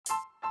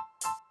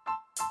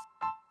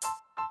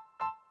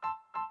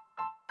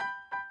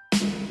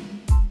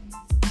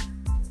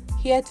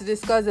Here to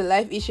discuss the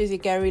life issues you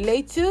can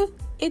relate to,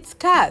 it's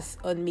Cass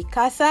on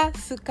Mikasa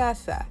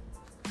Sukasa.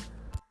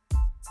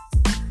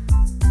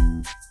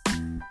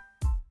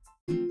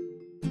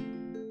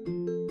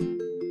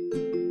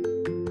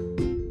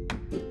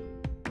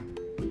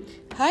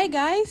 Hi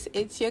guys,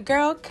 it's your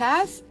girl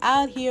Cass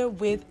out here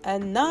with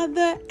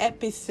another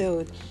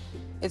episode.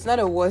 It's not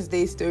a Worst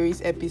Day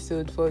Stories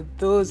episode for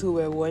those who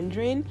were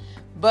wondering,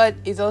 but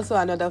it's also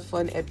another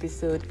fun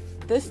episode.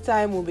 This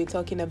time we'll be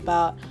talking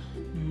about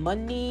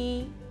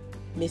money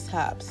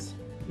mishaps,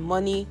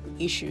 money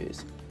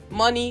issues,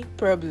 money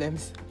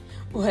problems,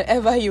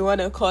 whatever you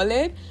want to call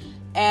it.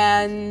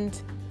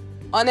 And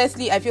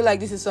honestly, I feel like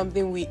this is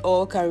something we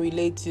all can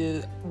relate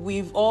to.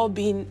 We've all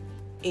been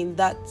in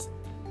that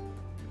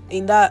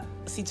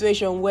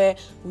situation where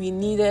we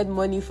needed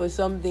money for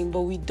something,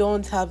 but we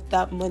don't have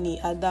that money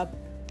at that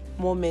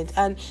moment,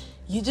 and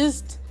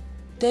there's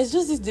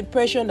just this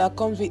depression that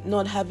comes with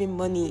not having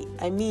money.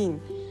 I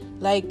mean,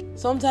 like,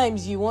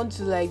 sometimes you want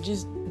to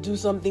just do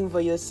something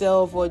for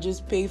yourself or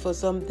just pay for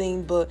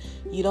something, but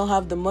you don't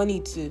have the money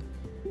to.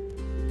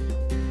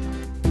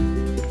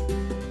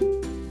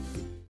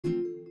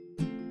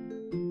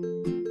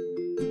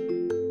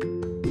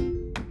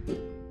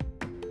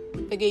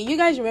 Okay, you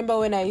guys remember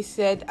when I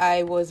said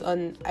I went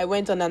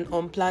on an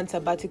unplanned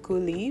sabbatical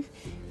leave?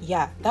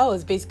 Yeah, that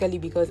was basically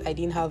because I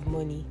didn't have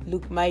money.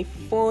 Look, my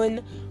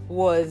phone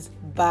was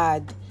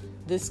bad.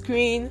 The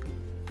screen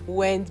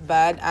went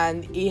bad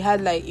and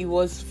it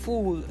was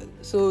full.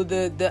 So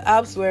the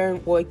apps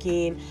weren't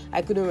working.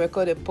 I couldn't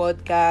record a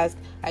podcast.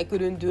 I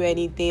couldn't do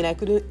anything. I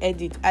couldn't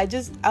edit. I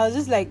was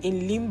just like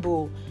in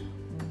limbo.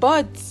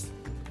 But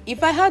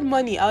if I had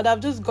money, I would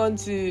have just gone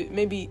to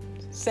maybe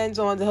send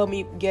someone to help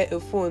me get a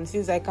phone.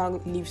 Since I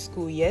can't leave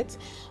school yet,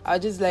 I'll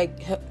just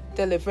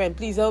tell a friend,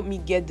 please help me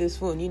get this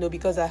phone,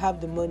 because I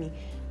have the money.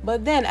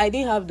 But then I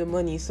didn't have the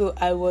money, so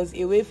I was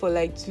away for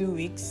 2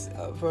 weeks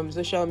from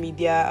social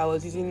media. I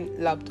was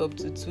using laptop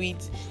to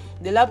tweet.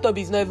 The laptop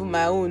is not even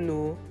my own,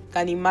 no,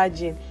 can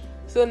imagine.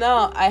 So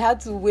now I had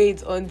to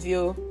wait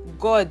until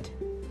God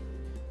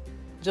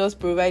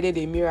just provided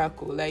a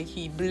miracle.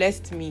 He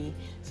blessed me,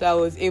 so I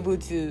was able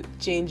to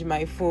change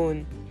my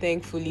phone,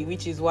 thankfully,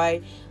 which is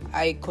why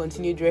I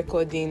continued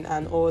recording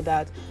and all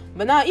that.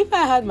 But now, if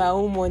I had my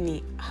own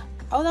money,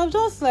 I would have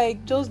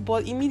just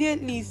bought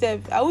immediately.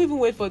 I won't even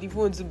wait for the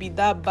phone to be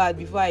that bad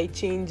before I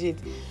change it.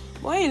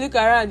 But when you look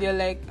around, you're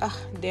like,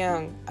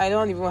 damn, I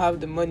don't even have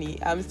the money.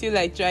 I'm still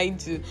trying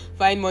to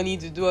find money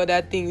to do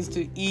other things,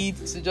 to eat,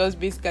 to just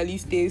basically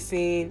stay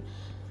sane.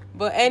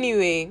 But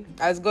anyway,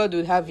 as God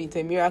would have it,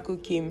 a miracle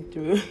came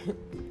through.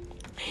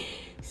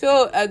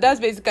 So that's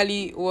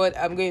basically what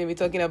I'm going to be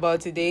talking about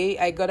today.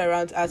 I got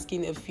around to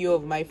asking a few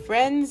of my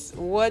friends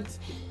what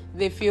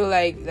they feel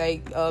like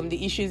the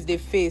issues they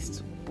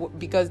faced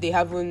because they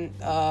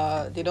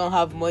don't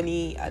have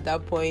money at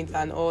that point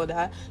and all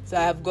that. So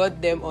I have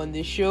got them on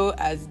the show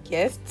as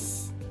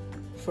guests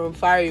from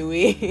far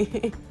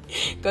away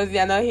because they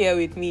are not here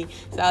with me.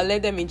 So I'll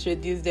let them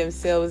introduce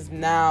themselves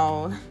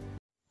now.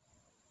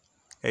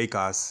 Hey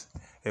Cass,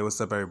 hey,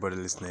 what's up everybody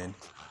listening?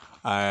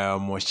 I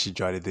am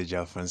Moshijwade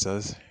Deja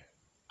Francis.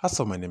 I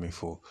saw my name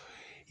before.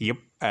 Yep,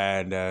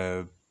 and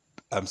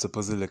I'm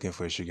supposedly looking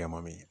for a sugar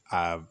mommy.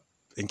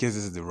 In case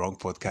this is the wrong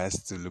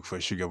podcast to look for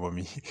a sugar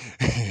mommy,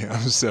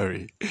 I'm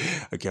sorry.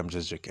 Okay, I'm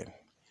just joking.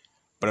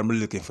 But I'm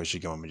really looking for a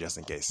sugar mommy just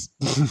in case.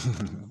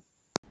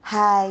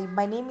 Hi,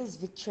 my name is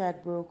Victoria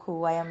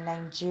Broko. I am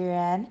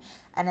Nigerian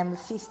and I'm a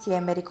fifth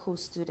year medical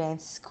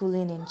student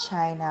schooling in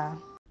China.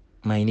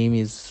 My name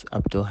is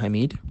Abdul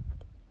Hamid.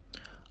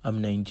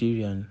 I'm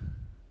Nigerian.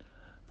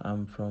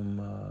 I'm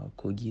from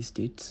Kogi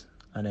State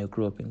and I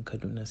grew up in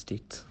Kaduna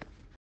State.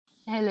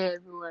 Hello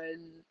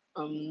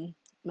everyone.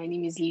 My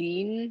name is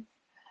Lean.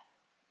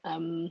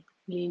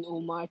 Lean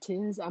O.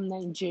 Martins. I'm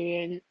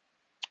Nigerian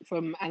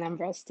from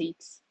Anambra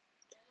State.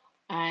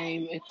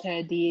 I'm a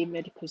third year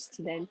medical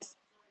student.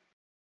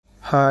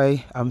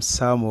 Hi, I'm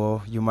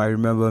Samuel. You might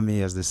remember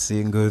me as the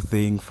single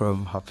thing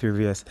from our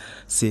previous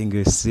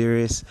single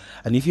series.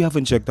 And if you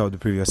haven't checked out the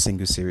previous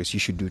single series, you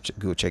should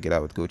go check it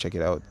out. Go check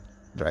it out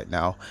right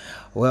now.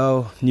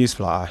 Well,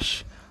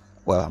 newsflash.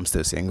 Well, I'm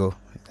still single.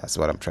 That's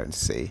what I'm trying to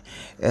say.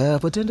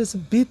 But then there's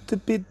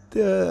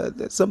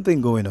there's something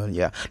going on.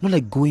 Yeah,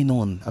 not going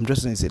on. I'm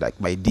just going to say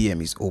my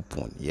DM is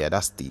open. Yeah,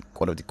 that's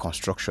one of the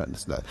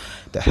constructions that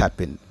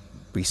happened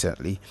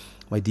recently.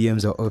 My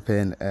DMs are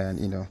open,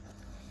 and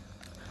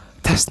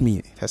test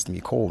me,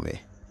 call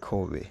me.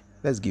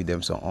 Let's give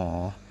them some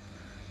all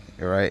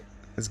right.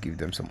 Let's give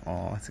them some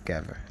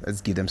together.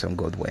 Let's give them some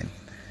good win.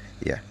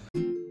 Yeah.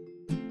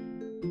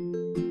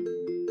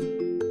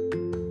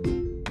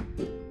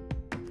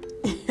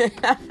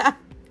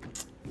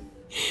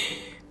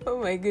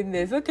 Oh my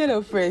goodness, what kind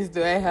of friends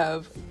do I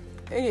have?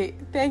 Okay,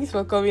 thanks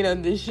for coming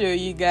on the show,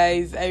 you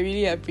guys. I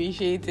really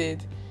appreciate it.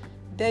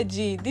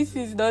 Deji, this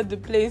is not the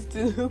place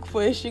to look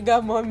for a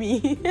sugar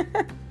mommy.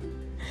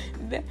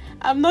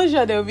 I'm not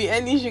sure there will be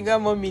any sugar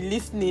mommy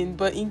listening,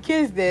 but in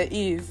case there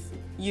is,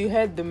 you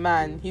heard the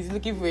man. He's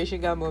looking for a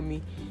sugar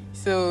mommy.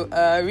 So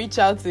reach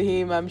out to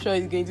him. I'm sure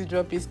he's going to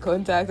drop his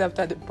contact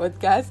after the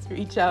podcast.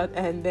 Reach out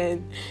and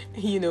then,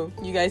 you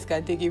guys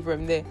can take it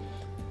from there.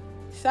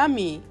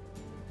 Sammy,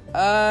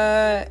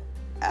 Sammy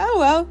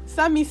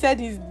said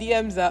his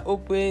DMs are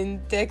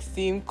open. Text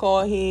him,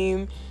 call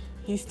him.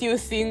 He's still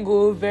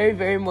single, very,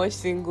 very much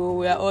single.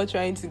 We are all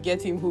trying to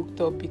get him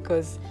hooked up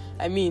because,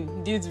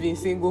 dude's been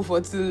single for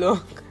too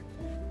long.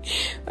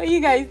 Well, you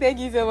guys, thank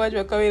you so much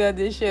for coming on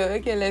the show.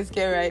 Okay, let's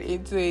get right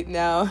into it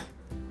now.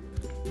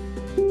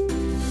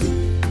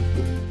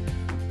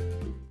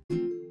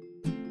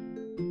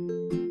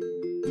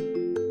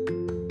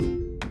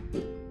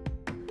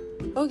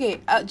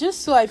 Okay,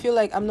 just so I feel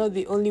like I'm not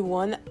the only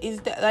one,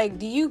 is that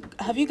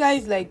have you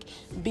guys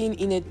been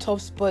in a tough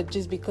spot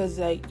just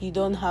because you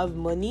don't have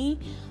money?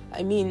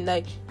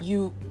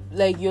 You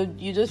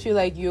just feel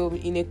like you're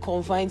in a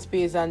confined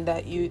space and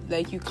that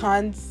you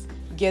can't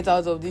get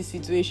out of this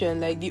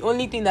situation. The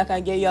only thing that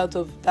can get you out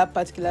of that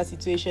particular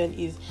situation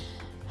is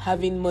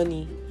having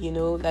money,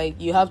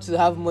 you have to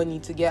have money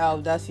to get out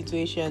of that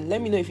situation. Let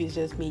me know if it's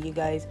just me, you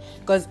guys,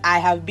 because I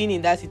have been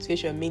in that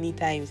situation many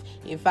times.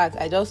 In fact,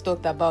 I just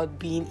talked about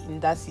being in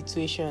that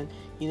situation,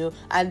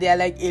 and there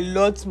are a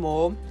lot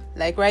more.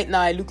 Right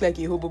now I look like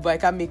a hobo, but I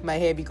can't make my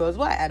hair because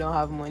why? I don't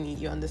have money.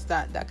 You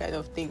understand that kind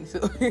of thing.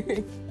 So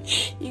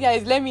you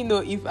guys, let me know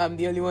if I'm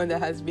the only one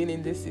that has been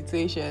in this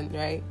situation,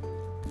 right?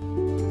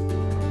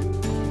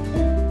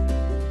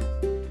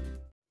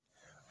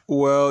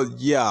 Well,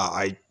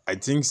 yeah, I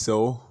think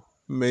so.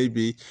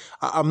 Maybe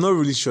I'm not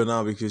really sure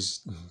now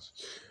because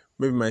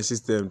maybe my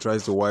system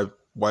tries to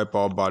wipe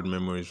out bad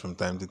memories from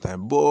time to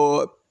time.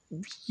 But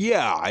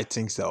yeah, I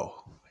think so.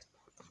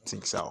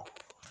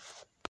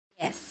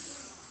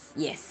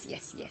 Yes.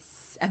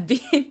 I've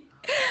been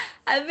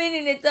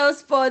in a tough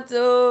spot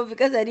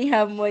because I didn't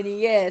have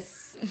money.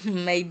 Yes.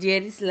 My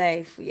dear, this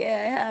life.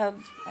 Yeah,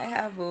 I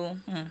have.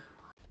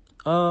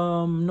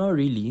 Not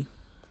really.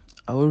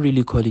 I won't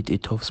really call it a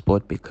tough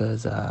spot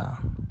because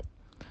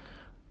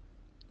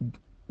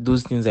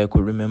those things I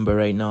could remember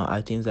right now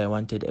are things I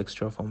wanted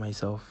extra for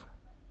myself.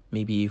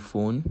 Maybe a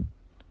phone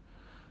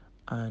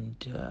and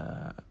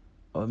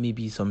or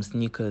maybe some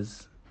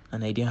sneakers,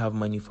 and I didn't have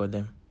money for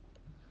them.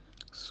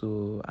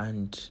 So,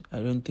 and I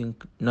don't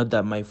think, not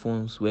that my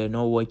phones were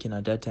not working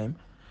at that time,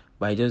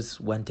 but I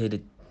just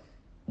wanted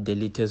the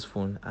latest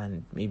phone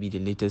and maybe the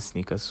latest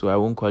sneakers. So I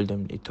won't call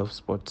them a tough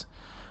spot.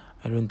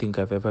 I don't think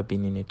I've ever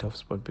been in a tough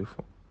spot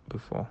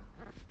before.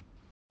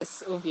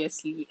 Yes,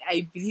 obviously.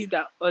 I believe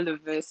that all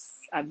of us,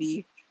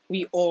 we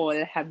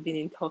all have been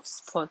in tough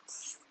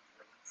spots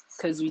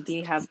because we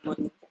didn't have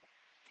money.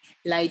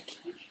 Like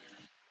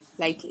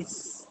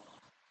it's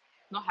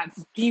not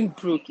being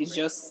broke is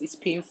just, it's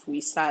painful,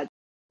 it's sad.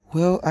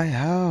 Well, I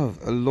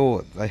have a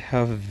lot. I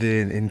have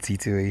been in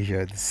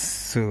situations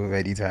so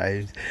many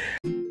times.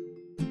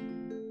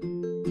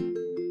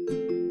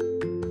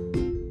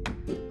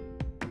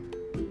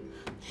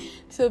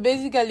 So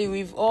basically,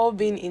 we've all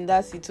been in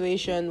that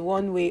situation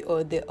one way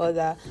or the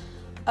other.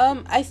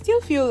 I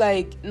still feel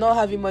like not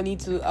having money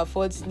to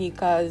afford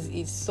sneakers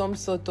is some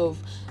sort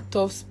of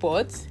tough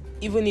spot,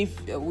 even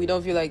if we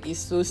don't feel like it's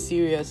so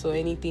serious or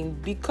anything.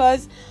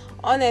 Because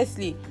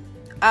honestly,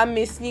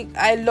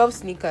 I love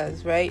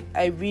sneakers, right?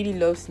 I really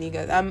love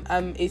sneakers. I'm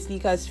a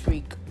sneakers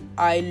freak.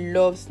 I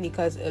love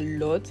sneakers a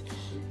lot.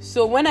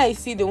 So when I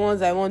see the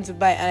ones I want to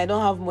buy and I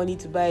don't have money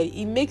to buy,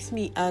 it makes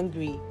me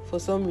angry for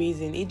some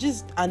reason. It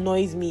just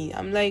annoys me.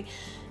 I'm like,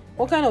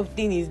 what kind of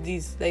thing is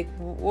this?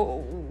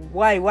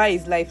 Why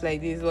is life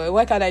like this?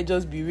 Why can't I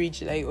just be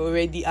rich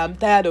already? I'm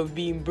tired of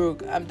being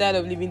broke. I'm tired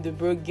of living the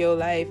broke girl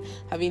life,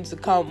 having to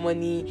count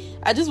money.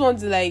 I just want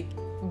to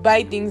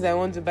buy things I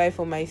want to buy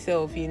for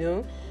myself,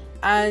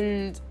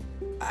 And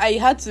I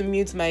had to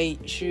mute my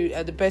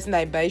the person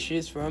I buy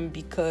shoes from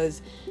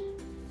because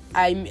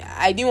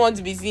I didn't want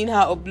to be seeing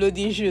her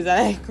uploading shoes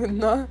and I could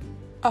not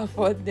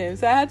afford them.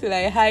 So I had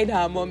to hide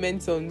her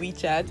moments on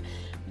WeChat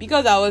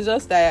because I was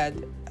just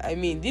tired.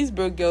 This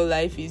broke girl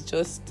life is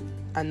just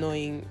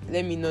annoying.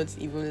 Let me not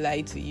even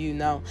lie to you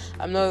now.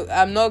 I'm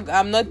not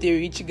a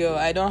rich girl.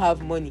 I don't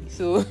have money.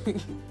 So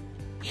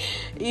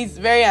it's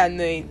very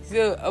annoying.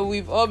 So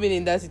we've all been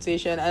in that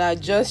situation, and I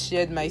just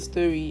shared my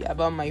story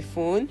about my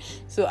phone.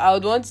 So I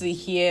would want to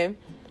hear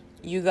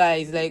you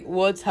guys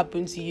what's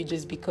happened to you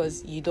just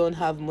because you don't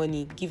have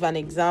money. Give an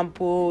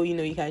example.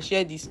 You can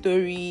share the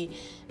story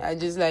and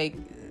just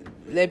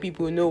let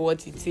people know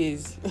what it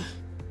is.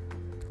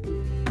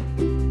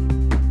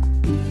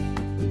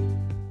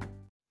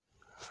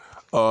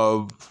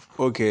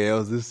 Okay, there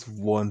was this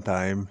one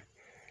time.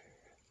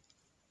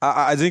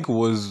 I think it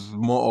was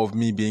more of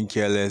me being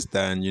careless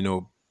than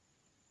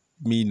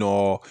me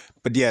no.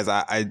 But yes,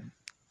 I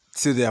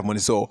still didn't have money.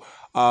 So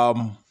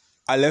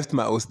I left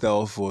my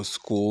hostel for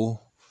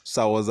school.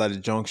 So I was at the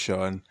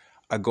junction.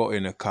 I got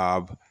in a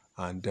cab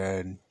and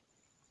then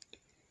it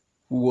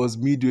was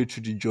midway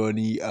through the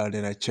journey and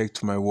then I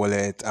checked my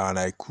wallet and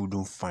I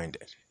couldn't find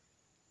it.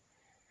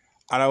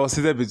 And I was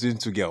seated between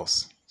two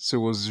girls. So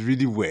it was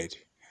really weird.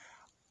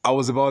 I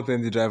was about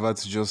then the driver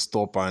to just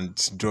stop and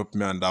drop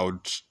me, and I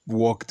would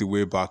walk the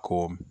way back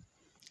home.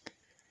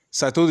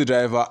 So I told the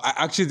driver, I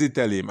actually did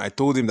tell him, I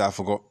told him that I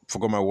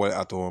forgot my wallet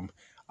at home,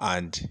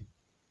 and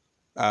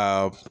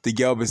the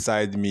girl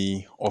beside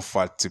me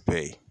offered to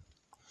pay.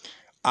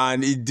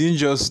 And it didn't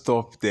just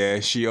stop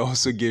there. She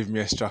also gave me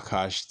extra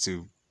cash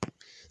to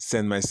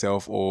send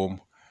myself home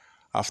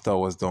after I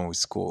was done with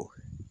school.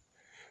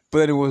 But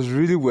then it was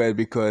really weird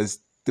because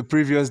the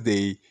previous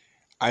day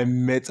I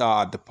met her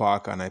at the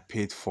park and I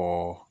paid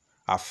for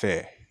her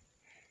fare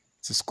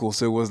to school.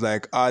 So it was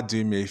like her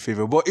doing me a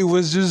favor. But it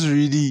was just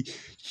really,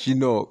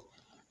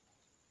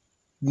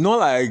 not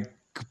like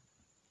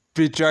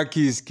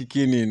patriarchy is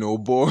kicking in,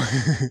 but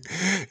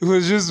it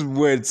was just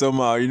weird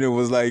somehow. It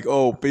was like,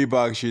 oh,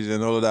 payback shit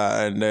and all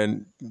that. And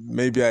then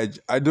maybe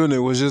I don't know, it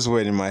was just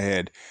weird in my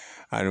head.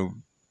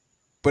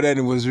 But then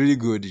it was really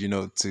good,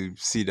 to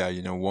see that,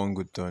 one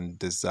good turn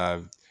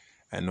deserved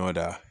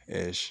another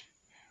ish.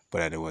 But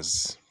then it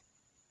was,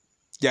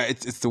 yeah,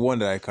 it's the one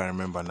that I can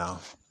remember now.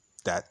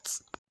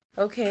 That's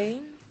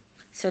Okay.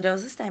 So there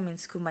was this time in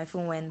school my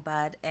phone went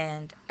bad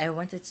and I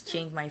wanted to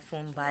change my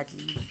phone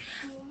badly.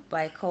 But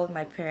I called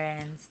my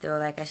parents. They were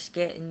like I should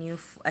get a new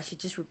I should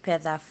just repair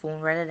that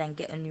phone rather than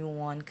get a new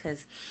one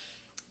cuz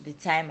the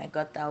time I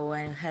got that one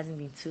it hasn't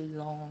been too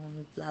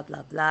long, blah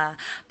blah blah.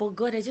 But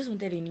God, I just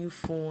wanted a new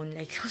phone.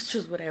 Like that's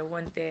just what I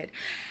wanted.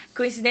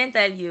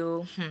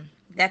 Coincidentally,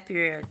 that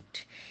period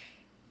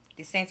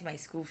they sent my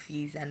school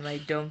fees and my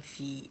dump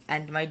fee,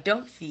 and my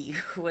dump fee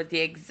was the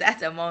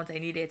exact amount I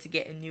needed to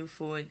get a new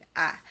phone.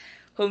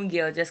 Home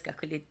girl just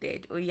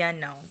calculated. Oh yeah,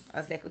 now I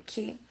was like,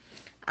 okay,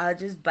 I'll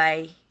just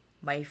buy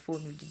my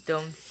phone with the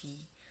dump fee,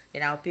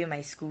 then I'll pay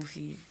my school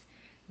fees.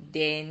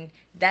 Then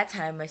that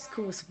time my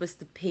school was supposed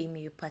to pay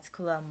me a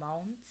particular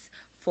amount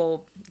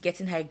for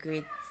getting high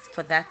grades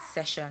for that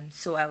session.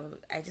 So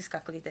I just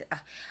calculated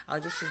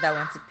I'll just use that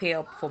one to pay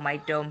up for my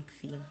dump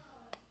fee.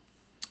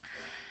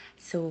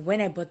 So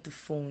when I bought the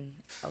phone,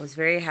 I was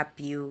very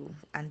happy,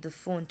 and the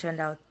phone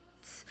turned out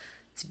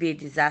to be a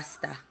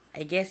disaster.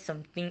 I guess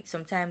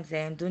sometimes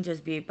don't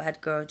just be a bad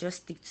girl,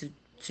 just stick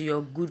to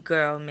your good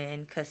girl,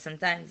 man. Because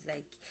sometimes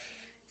like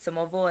some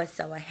of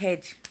us, our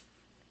head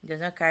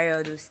does not carry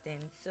all those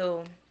things.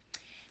 So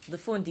the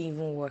phone didn't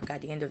even work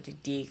at the end of the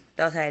day.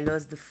 That's how I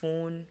lost the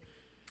phone.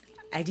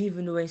 I didn't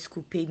even know when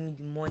school paid me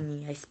the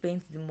money. I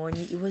spent the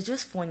money. It was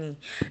just funny.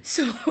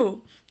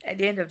 So at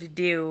the end of the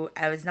day,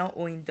 I was now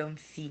owing them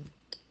fee.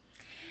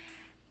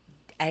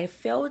 I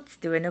felt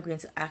they were not going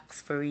to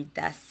ask for it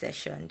that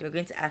session. They were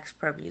going to ask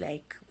probably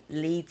like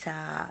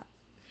later.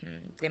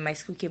 Then my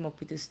school came up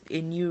with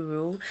a new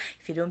rule.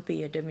 If you don't pay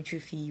your dormitory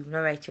fee, you will not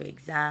write your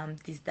exam,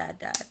 this,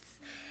 that.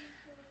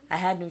 I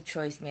had no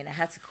choice, man. I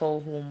had to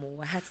call home.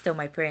 I had to tell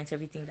my parents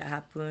everything that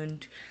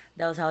happened.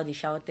 That was how they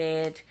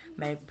shouted.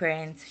 My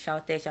parents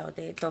shouted,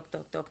 talk.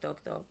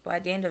 But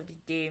at the end of the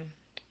day,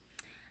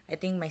 I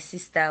think my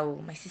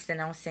sister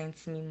now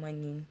sent me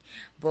money,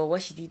 but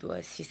what she did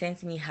was she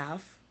sent me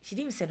half. She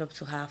didn't even send up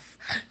to half.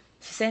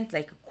 She sent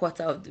like a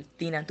quarter of the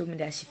thing and told me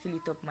that I should fill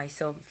it up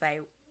myself.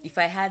 If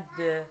I had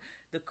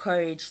the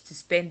courage to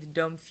spend the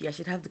dumb fee, I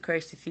should have the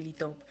courage to fill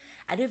it up.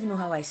 I don't even know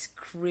how I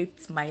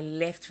scraped my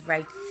left,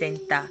 right,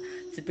 center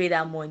to pay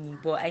that money,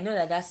 but I know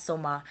that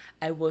summer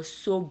I was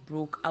so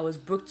broke. I was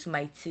broke to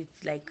my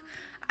teeth. Like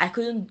I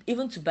couldn't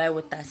even to buy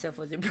water self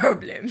was a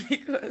problem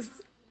because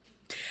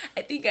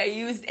I think I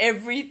used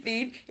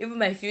everything, even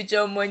my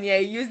future money. I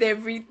used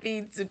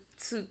everything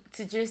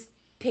to just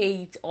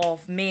pay it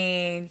off,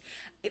 man.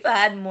 If I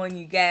had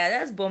money, guy, I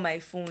just bought my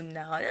phone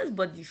now. I just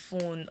bought the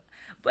phone.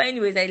 But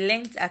anyways, I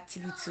learned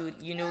actually to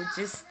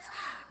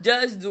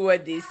just do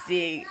what they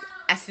say.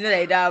 As soon as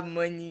I don't have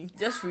money,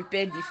 just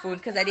repair the phone.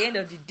 Because at the end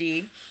of the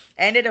day,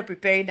 I ended up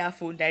repairing that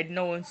phone that I did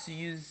not want to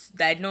use.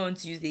 That I did not want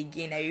to use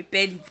again. I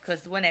repaired it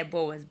because the one I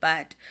bought was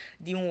bad,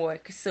 didn't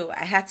work. So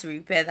I had to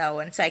repair that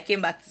one. So I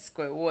came back to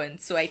square one.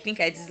 So I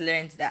think I just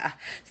learned that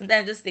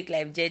sometimes just take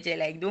life JJ.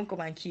 Like don't come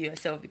and kill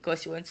yourself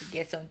because you want to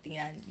get something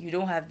and you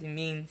don't have the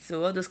means.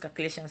 So all those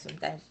calculations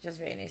sometimes just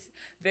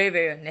very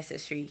very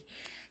unnecessary.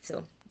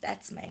 So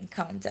that's my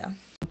encounter.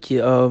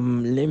 Okay,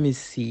 let me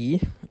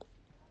see.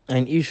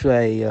 An issue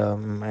I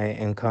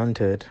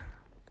encountered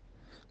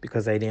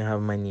because I didn't have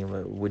money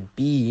would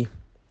be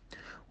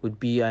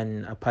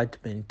an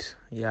apartment.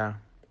 Yeah.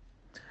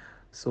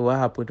 So what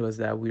happened was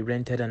that we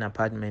rented an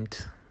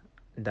apartment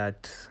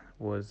that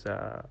was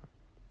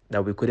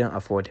that we couldn't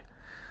afford,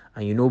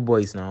 and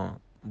boys now,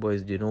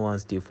 boys they don't want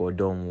to stay for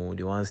dorm,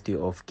 they want to stay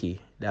off key,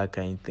 that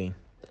kind of thing.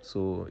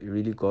 So it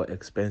really got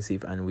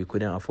expensive, and we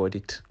couldn't afford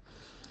it.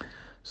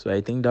 So I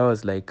think that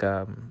was like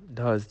that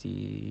was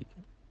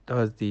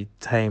the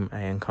time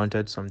I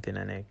encountered something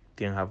and I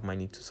didn't have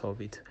money to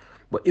solve it.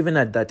 But even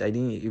at that, I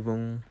didn't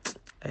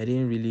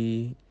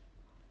really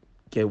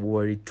get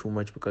worried too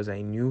much because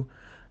I knew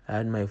I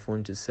had my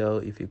phone to sell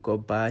if it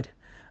got bad,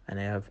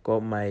 and I have got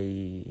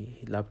my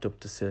laptop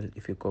to sell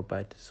if it got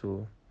bad.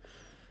 So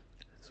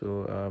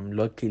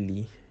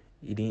luckily,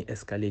 it didn't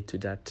escalate to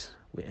that.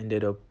 We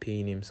ended up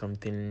paying him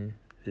something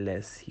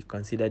less. He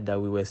considered that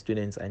we were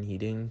students, and he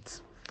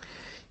didn't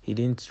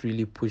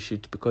really push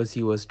it because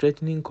he was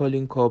threatening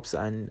calling cops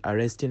and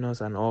arresting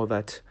us and all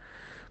that.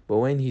 But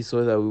when he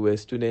saw that we were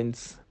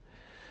students,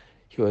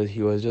 he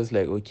was just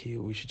like, okay,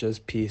 we should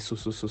just pay so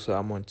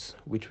amount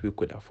which we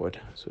could afford.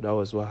 So that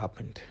was what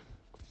happened.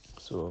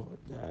 So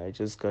I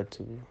just got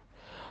to,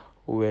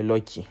 we were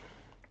lucky.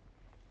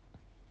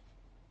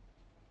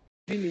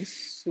 Been in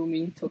so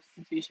many tough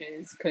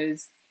situations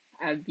because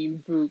I've been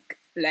broke.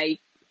 Like,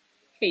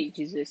 hey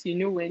Jesus, you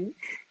know when,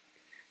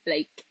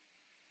 like,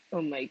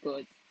 oh my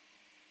God,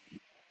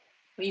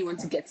 when you want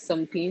to get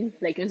something,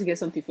 like you want to get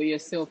something for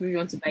yourself, maybe you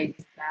want to buy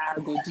this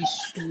bag or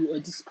this shoe or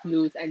this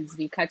clothes, and it's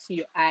been catching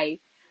your eye,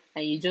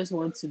 and you just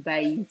want to buy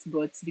it,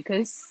 but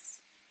because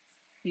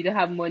you don't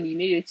have money, you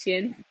know your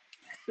chain,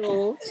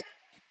 so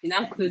you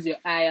now close your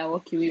eye and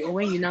walk away. Or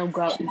when you now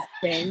go out with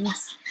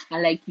friends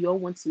and like you all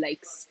want to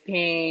like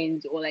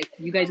spend, or like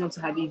you guys want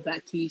to have a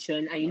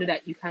vacation and you know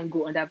that you can't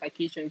go on that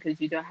vacation because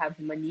you don't have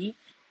money,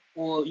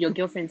 or your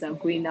girlfriends are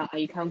going out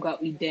and you can't go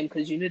out with them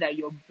because you know that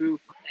you're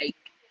broke. Like,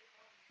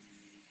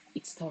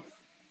 it's tough.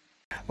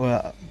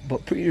 Well,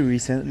 but pretty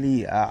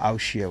recently, I'll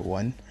share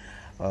one,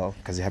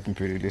 because it happened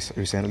pretty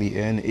recently,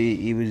 and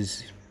it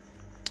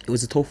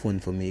was a tough one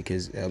for me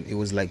because it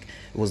was like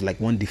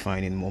one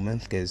defining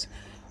moment because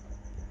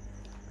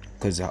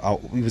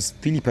it was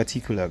really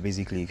particular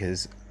basically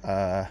because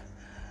I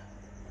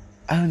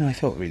don't know, I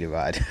felt really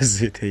bad. That's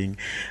the thing,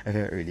 I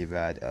felt really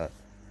bad.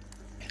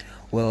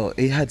 Well,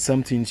 it had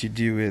something to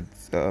do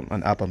with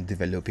an app I'm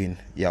developing.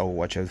 Yeah, I'll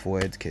watch out for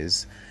it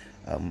because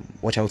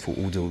watch out for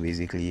Udo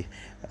basically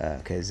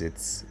because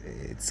it's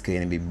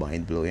going to be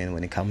mind blowing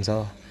when it comes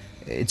out.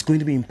 It's going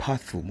to be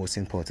impactful, most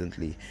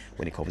importantly,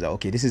 when it comes out.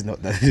 Okay, this is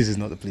not this is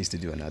not the place to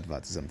do an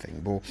advert or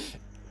something. But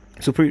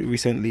so pretty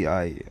recently,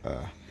 I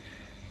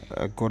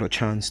got a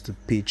chance to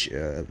pitch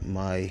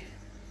my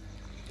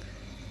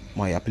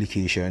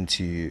application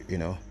to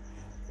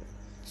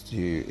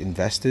to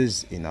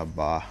investors in a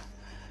bar.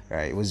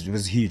 Right, it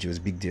was huge. It was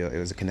a big deal. It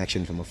was a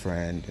connection from a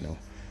friend.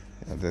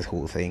 This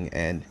whole thing.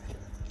 And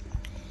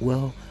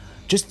well,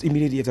 just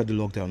immediately after the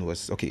lockdown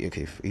was okay.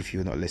 If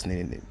you're not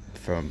listening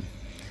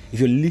if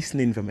you're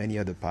listening from any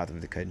other part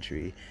of the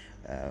country,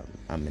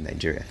 I'm in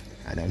Nigeria,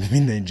 and I'm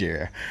in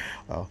Nigeria.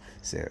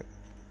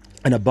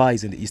 And Aba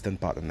is in the eastern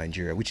part of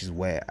Nigeria, which is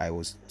where I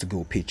was to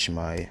go pitch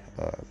my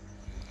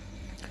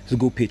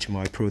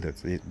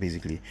product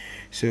basically.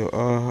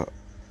 So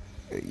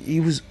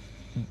it was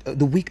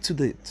the week to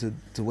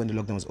when the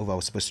lockdown was over. I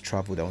was supposed to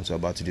travel down to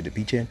Aba to do the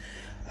pitching.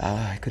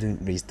 I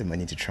couldn't raise the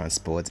money to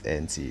transport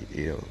and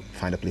to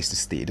find a place to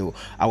stay. Though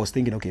I was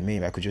thinking, okay,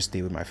 maybe I could just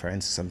stay with my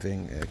friends or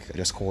something. I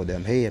just call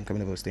them, hey, I'm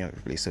coming over to stay at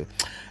the place. So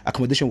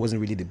accommodation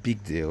wasn't really the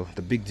big deal.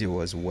 The big deal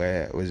was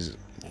was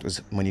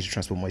money to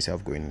transport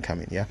myself going and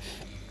coming. Yeah,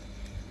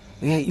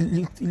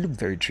 it looked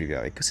very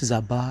trivial because it's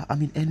Aba. I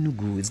mean,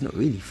 Enugu. It's not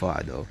really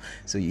far though.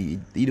 So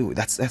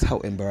that's how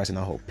embarrassing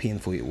and how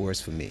painful it was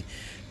for me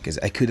because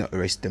I couldn't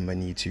raise the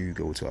money to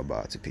go to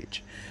Aba to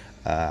pitch.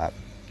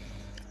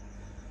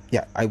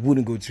 Yeah, I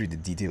wouldn't go through the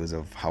details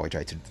of how I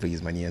tried to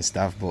raise money and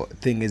stuff, but the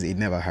thing is, it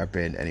never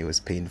happened and it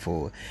was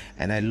painful,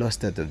 and I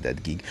lost out of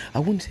that gig. I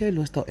wouldn't say I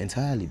lost out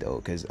entirely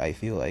though, because I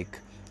feel like,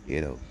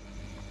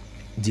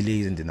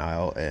 delays and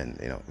denial, and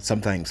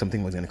something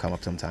was going to come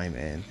up sometime,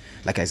 and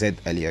like I said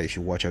earlier, you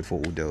should watch out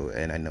for Udo,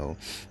 and I know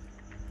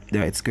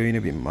that it's going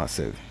to be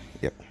massive.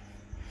 Yep.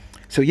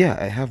 So yeah,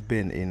 I have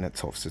been in a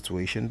tough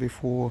situation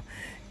before.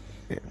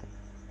 Yeah.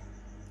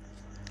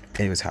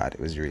 It was hard. It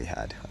was really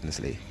hard,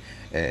 honestly.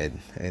 And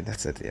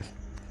that's it. Yeah.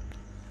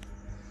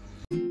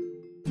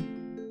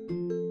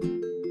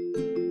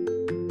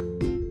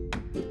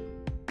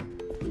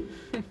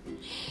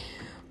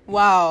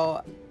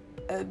 Wow,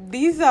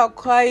 these are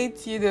quite,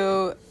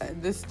 the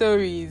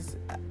stories.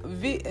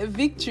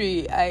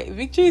 Victory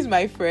is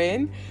my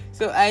friend,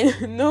 so I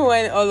know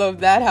when all of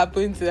that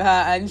happened to her,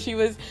 and she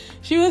was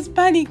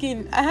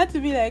panicking. I had to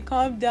be like,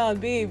 calm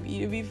down, babe,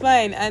 you'll be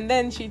fine. And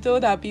then she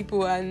told her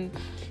people, and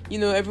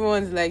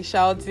everyone's like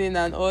shouting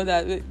and all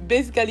that.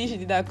 Basically, she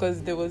did that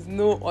because there was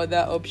no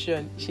other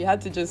option. She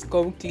had to just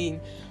come clean.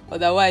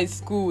 Otherwise,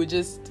 school would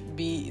just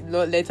be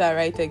not let her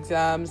write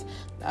exams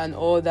and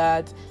all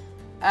that.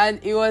 And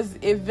it was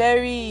a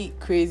very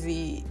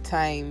crazy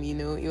time,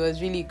 It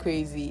was really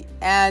crazy.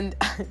 And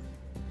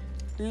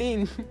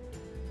Lynn,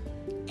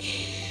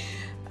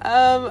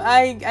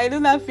 I know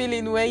that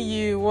feeling when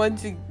you want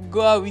to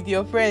go out with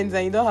your friends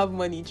and you don't have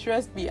money.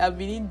 Trust me, I've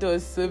been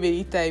indoors so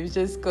many times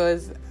just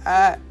because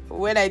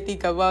when I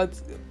think about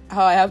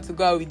how I have to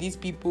go out with these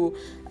people,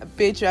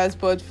 pay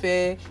transport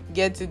fare,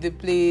 get to the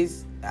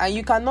place, and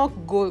you cannot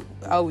go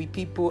out with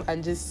people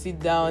and just sit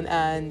down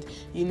and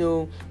they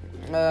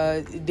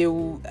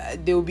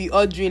will be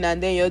ordering,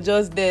 and then you're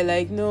just there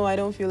like, no, I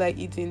don't feel like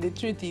eating. The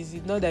truth is,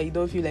 it's not that you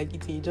don't feel like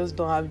eating, you just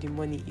don't have the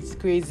money. It's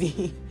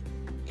crazy.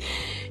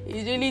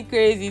 It's really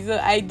crazy. So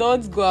I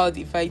don't go out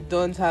if I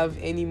don't have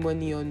any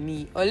money on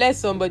me, unless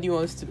somebody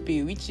wants to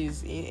pay, which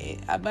is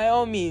by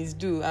all means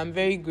do. I'm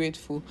very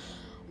grateful.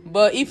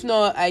 But if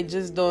not, I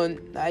just don't,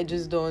 I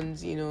don't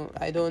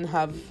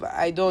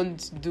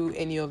do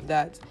any of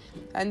that.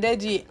 And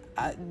Deji,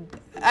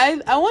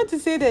 I want to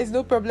say there's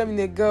no problem in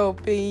a girl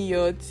paying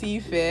your tea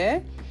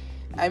fare.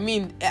 I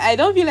mean, I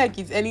don't feel like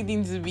it's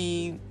anything to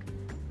be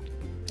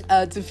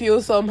to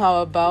feel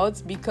somehow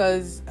about,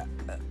 because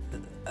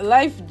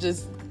life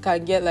just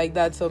can get like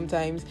that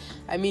sometimes.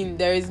 I mean,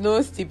 there is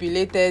no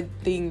stipulated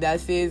thing that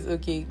says,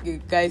 okay,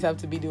 guys have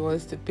to be the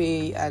ones to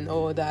pay and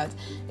all that.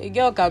 A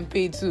girl can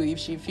pay too if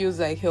she feels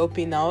like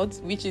helping out,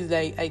 which is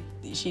like,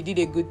 she did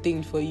a good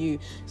thing for you.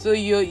 So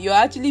you're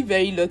actually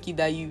very lucky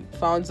that you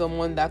found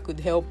someone that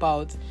could help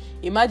out.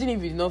 Imagine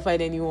if you did not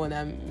find anyone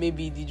and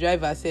maybe the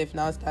driver herself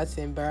now starts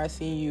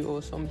embarrassing you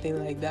or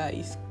something like that.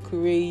 It's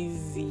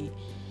crazy.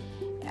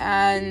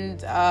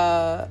 And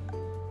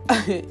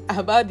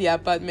about the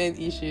apartment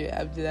issue,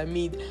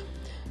 Abdulhamid,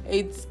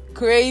 it's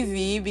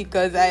crazy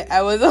because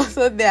I was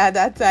also there at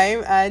that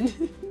time, and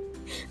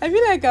I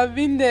feel like I've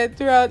been there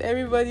throughout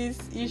everybody's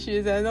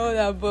issues and all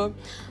that, but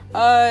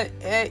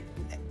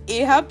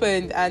it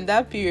happened, and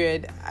that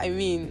period, I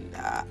mean,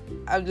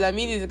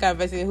 Abdulhamid is the kind of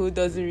person who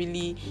doesn't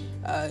really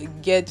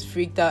get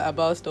freaked out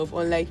about stuff,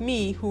 unlike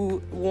me,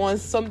 who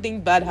once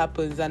something bad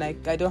happens and I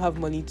don't have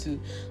money to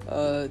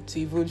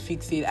even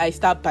fix it, I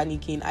start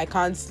panicking. I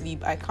can't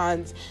sleep. I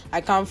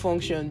can't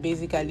function.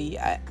 Basically,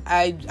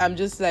 I'm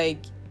just like,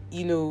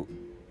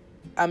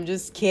 I'm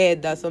just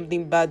scared that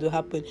something bad will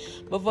happen.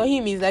 But for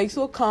him, he's like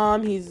so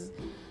calm. He's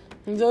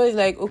always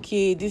like,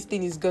 okay, this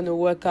thing is gonna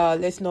work out.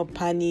 Let's not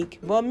panic.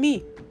 But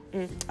me,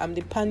 I'm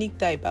the panic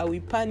type. I will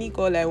panic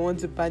all I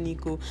want to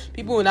panic.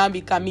 People will now be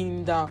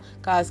calming down.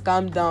 Cars,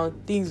 calm down.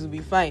 Things will be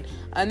fine.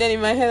 And then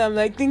in my head, I'm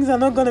like, things are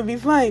not gonna be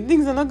fine.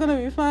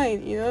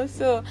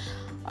 So,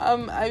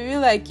 I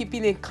feel like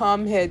keeping a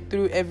calm head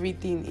through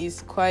everything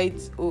is quite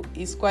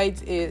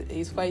a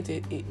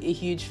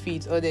huge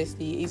feat.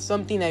 Honestly, it's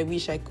something I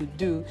wish I could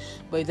do,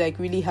 but it's like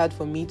really hard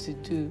for me to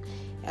do.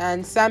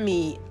 And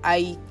Sammy,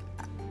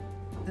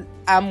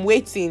 I'm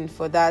waiting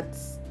for that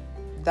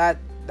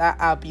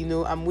app,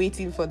 I'm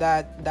waiting for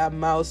that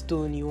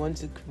milestone you want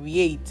to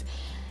create,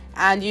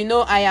 and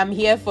I am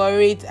here for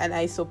it, and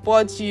I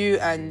support you,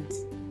 and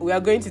we are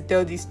going to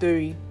tell this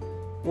story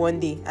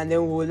one day, and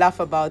then we'll laugh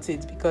about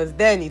it, because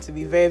then it will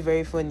be very,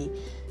 very funny,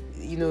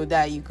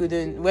 that you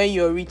couldn't, when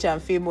you're rich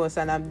and famous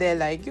and I'm there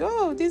like,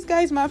 oh, this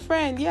guy's my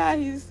friend, yeah,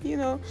 he's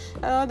and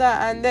all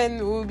that, and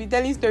then we'll be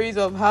telling stories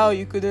of how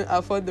you couldn't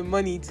afford the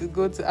money to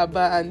go to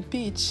Abba and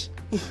Peach.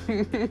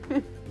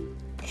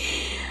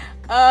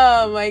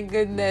 Oh my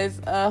goodness.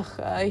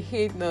 I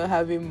hate not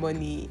having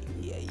money.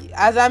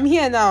 As I'm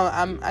here now,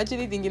 I'm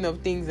actually thinking of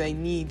things I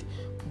need,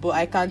 but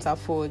I can't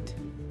afford.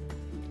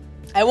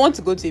 I want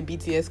to go to a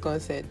BTS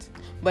concert,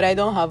 but I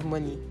don't have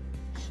money.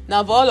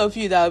 Now, for all of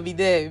you that will be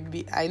there,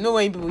 I know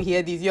when people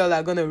hear this, y'all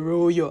are gonna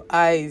roll your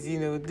eyes,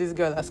 this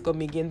girl has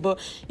come again. But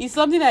it's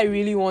something I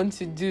really want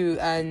to do,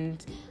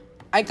 and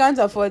I can't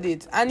afford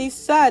it. And it's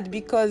sad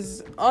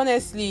because,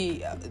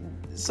 honestly,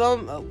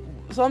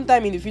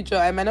 sometime in the future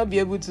I might not be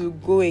able to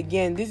go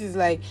again. This is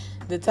like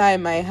the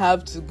time I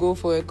have to go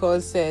for a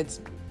concert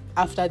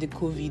after the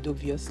COVID,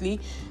 obviously,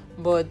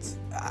 but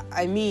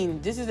I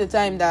mean, this is the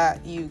time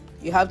that you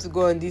have to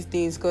go on these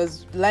things,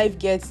 because life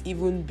gets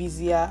even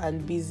busier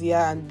and busier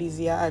and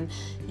busier, and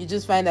you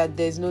just find that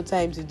there's no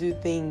time to do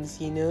things,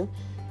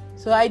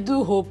 so I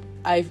do hope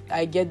I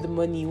get the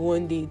money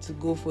one day to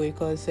go for a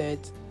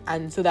concert,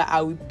 and so that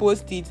I will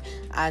post it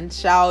and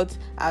shout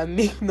and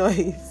make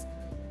noise.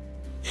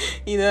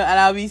 And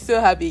I'll be so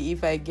happy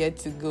if I get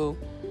to go.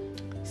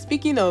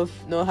 Speaking of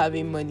not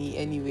having money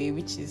anyway,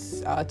 which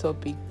is our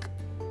topic,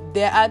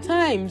 there are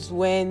times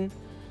when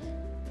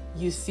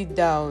you sit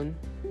down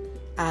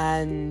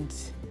and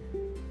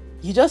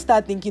you just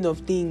start thinking of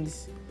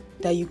things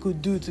that you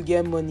could do to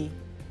get money.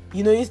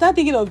 You start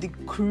thinking of the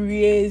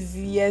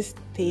craziest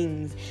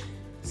things,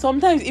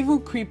 sometimes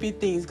even creepy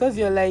things, because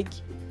you're like,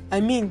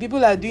 I mean,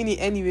 people are doing it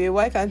anyway,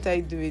 why can't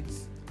I do it?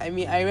 I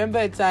mean, I remember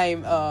a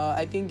time,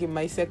 I think in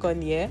my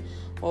second year,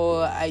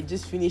 or I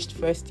just finished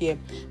first year,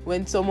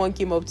 when someone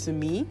came up to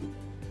me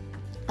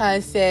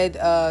and said,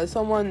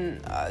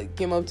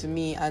 came up to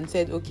me and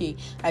said, okay,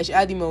 I should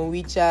add him on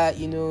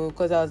WeChat,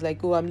 because I was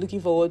like, oh, I'm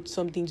looking for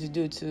something to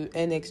do to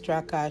earn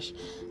extra cash.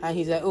 And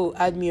he's like, oh,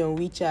 add me on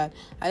WeChat.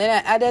 And then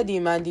I added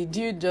him, and the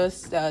dude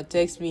just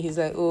texted me. He's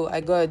like, oh,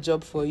 I got a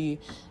job for you.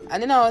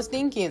 And then I was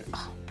thinking,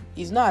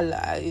 he's not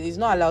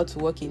allowed to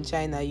work in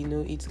China,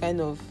 it's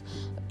kind of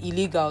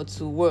illegal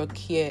to work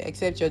here,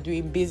 except you're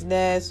doing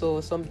business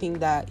or something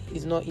that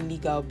is not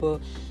illegal,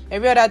 but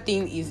every other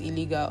thing is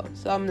illegal.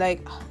 So I'm like,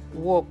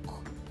 work,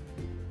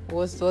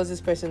 what's this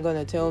person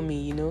gonna tell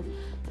me,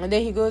 And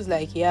then he goes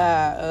like,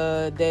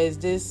 yeah, there's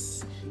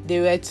this,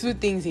 there were two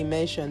things he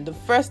mentioned. The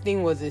first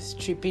thing was a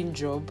stripping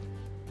job,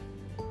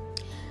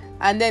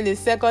 and then the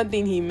second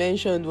thing he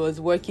mentioned was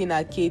working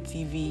at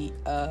KTV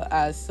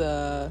as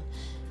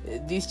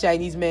these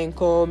Chinese men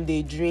come,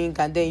 they drink,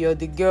 and then you're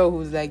the girl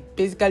who's like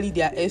basically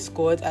their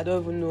escort. I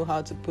don't even know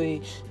how to put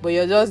it, but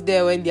you're just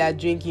there when they are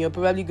drinking. You're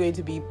probably going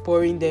to be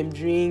pouring them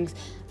drinks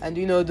and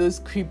doing all those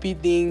creepy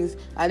things,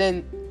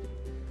 and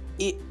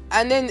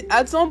then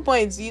at some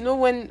point,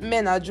 when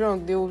men are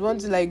drunk, they would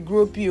want to like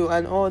grope you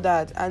and all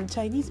that. And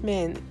Chinese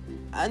men,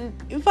 and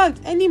in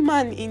fact any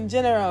man in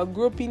general,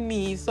 groping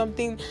me is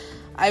something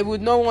I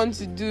would not want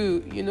to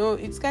do.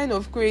 It's kind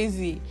of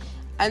crazy.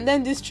 And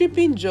then the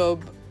stripping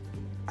job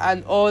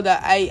and all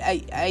that,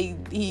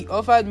 he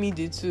offered me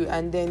the two,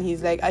 and then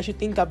he's like, I should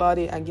think about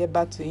it and get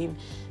back to him.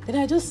 Then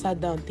I just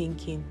sat down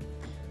thinking,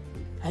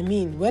 I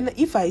mean,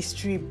 if I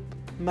strip,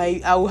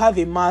 I will have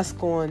a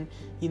mask on,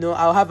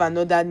 I'll have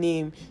another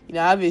name, I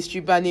have a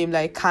stripper name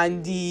like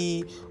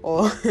Candy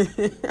or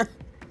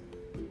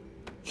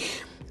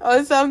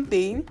or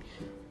something.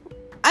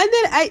 And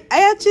then I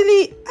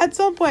actually, at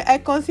some point, I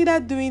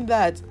considered doing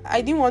that.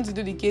 I didn't want to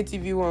do the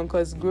KTV one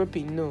because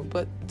groping, no.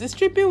 But the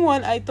stripping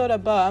one, I thought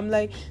about. I'm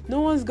like,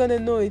 no one's gonna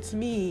know it's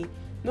me.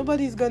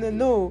 Nobody's gonna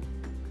know.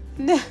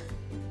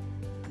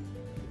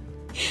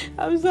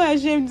 I'm so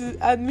ashamed to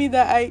admit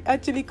that I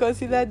actually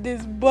considered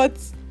this, but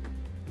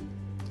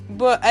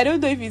I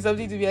don't know if it's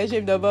something to be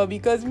ashamed about,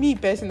 because me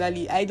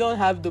personally, I don't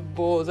have the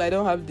balls, I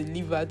don't have the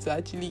liver to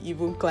actually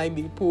even climb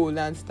a pole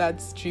and start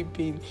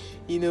stripping.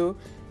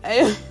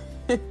 I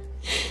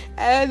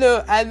don't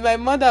know, and my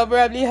mother will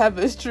probably have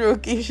a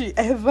stroke if she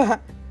ever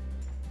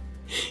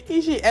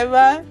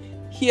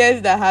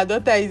hears that her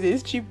daughter is a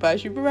stripper.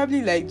 She'll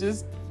probably like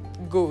just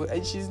go,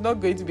 and she's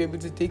not going to be able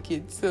to take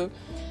it. So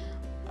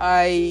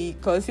I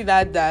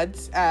considered that,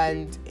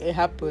 and it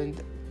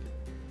happened.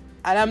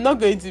 And I'm not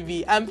going to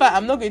be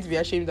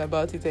ashamed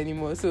about it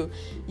anymore. So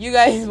you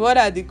guys, what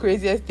are the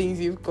craziest things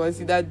you've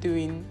considered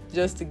doing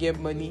just to get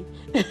money?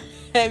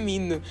 Let me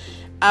know.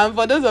 And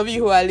for those of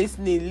you who are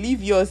listening,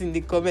 leave yours in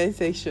the comment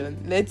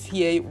section. Let's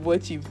hear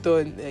what you've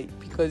done,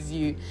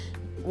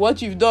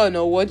 what you've done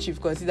or what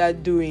you've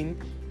considered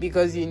doing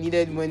because you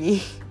needed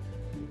money.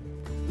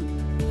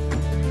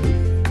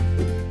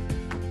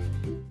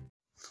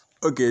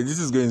 Okay, this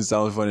is going to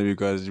sound funny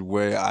because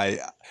I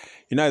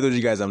told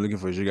you guys I'm looking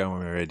for a sugar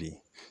mommy already.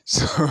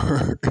 So,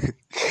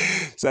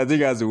 so I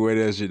think that's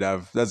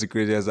the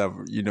craziest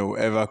I've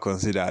ever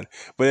considered.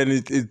 But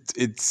then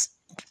it's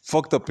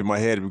fucked up in my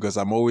head because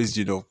I'm always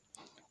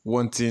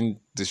wanting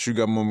the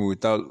sugar mommy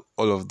without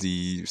all of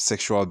the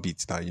sexual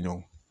beats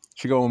now.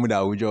 Sugar mommy that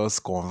will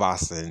just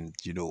converse and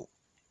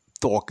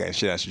talk and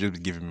shit, and should just be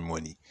giving me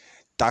money.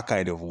 That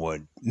kind of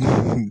one.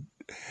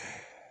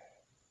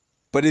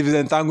 But if it's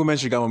entanglement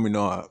sugar mommy,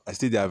 no, I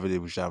still there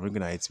available. I'm not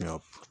gonna hit me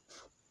up.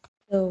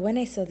 So when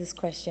I saw this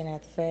question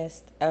at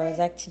first, I was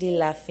actually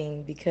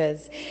laughing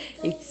because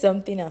it's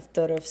something I've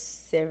thought of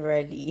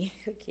severally.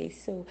 Okay,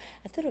 so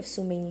I thought of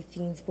so many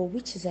things, but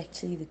which is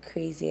actually the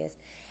craziest?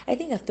 I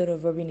think I've thought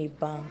of robbing a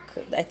bank.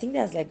 I think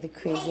that's like the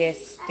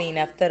craziest thing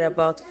I've thought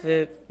about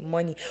for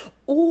money.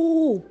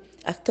 Oh,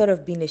 I've thought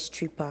of being a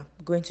stripper,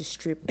 going to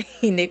strip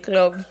in a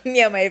club.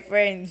 Me and my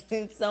friends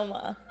in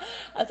summer.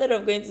 I thought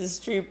of going to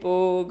strip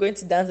or going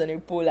to dance on a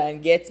pole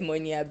and get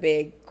money, I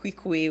beg,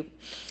 quick way.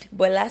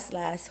 But last,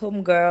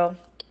 homegirl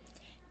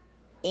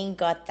ain't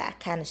got that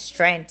kind of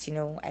strength,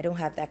 I don't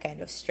have that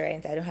kind of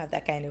strength. I don't have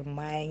that kind of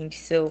mind.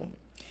 So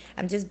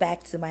I'm just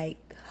back to my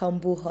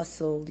humble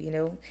hustle,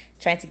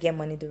 trying to get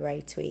money the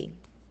right way,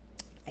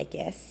 I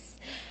guess.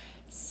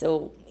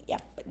 So, yeah,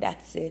 but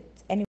that's it.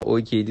 Anyway.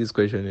 Okay, this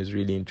question is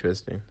really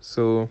interesting.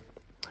 So,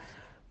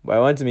 but I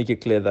want to make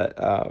it clear that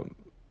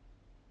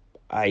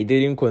I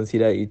didn't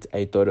consider it,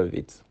 I thought of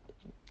it.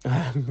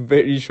 I'm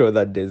very sure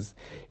that there's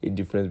a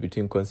difference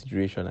between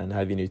consideration and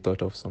having a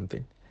thought of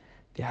something.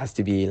 There has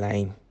to be a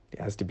line.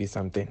 There has to be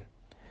something.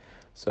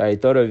 So I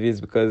thought of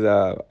this because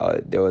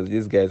there was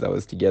these guys I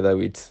was together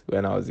with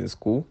when I was in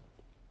school,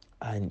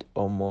 and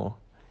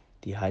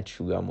they had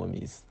sugar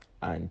mummies,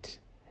 and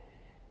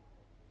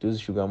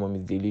those sugar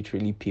mummies, they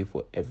literally pay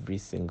for every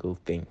single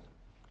thing.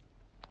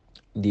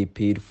 They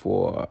paid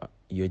for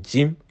your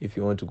gym if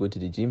you want to go to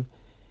the gym.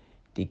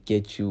 They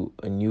get you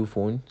a new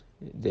phone,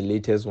 the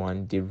latest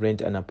one. They rent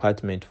an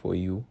apartment for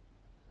you.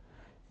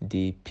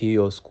 They pay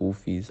your school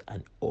fees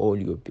and all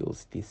your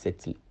bills. They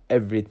settle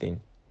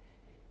everything.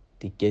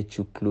 They get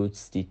you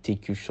clothes. They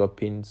take you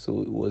shopping.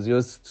 So it was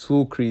just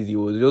so crazy. It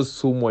was just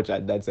so much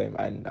at that time,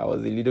 and I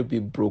was a little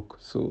bit broke.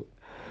 So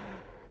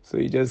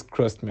it just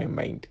crossed my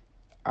mind.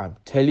 I'm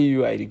telling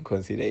you, I didn't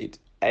consider it.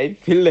 I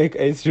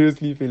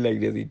seriously feel like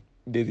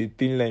there's a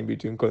thin line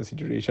between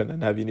consideration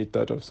and having a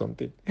thought of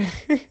something.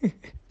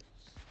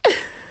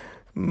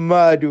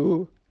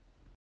 Madu.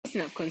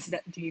 Thing I've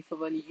considered doing for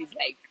money is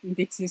like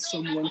dating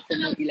someone for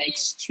money, like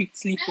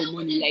strictly for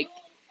money. Like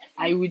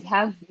I would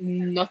have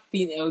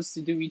nothing else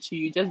to do with you.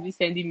 You just be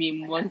sending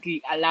me a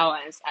monthly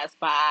allowance as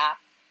per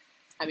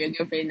I'm your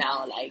girlfriend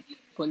now, like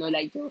but not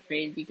like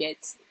girlfriend, you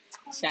get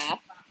sha.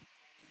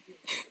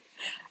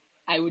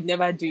 I would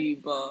never do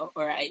it, but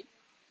alright.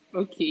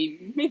 Okay,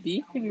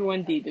 maybe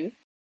one day though.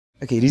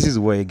 Okay, this is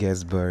where it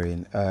gets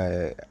boring.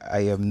 I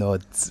am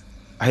not.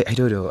 I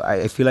don't know.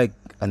 I feel like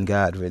on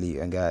God,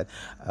 really, on God.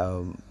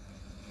 Um,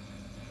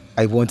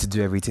 I want to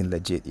do everything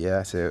legit,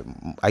 yeah. So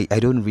I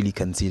don't really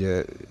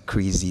consider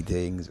crazy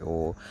things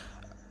or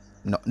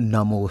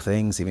normal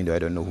things, even though I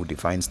don't know who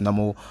defines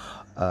normal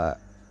uh,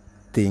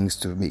 things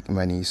to make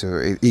money.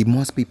 So it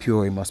must be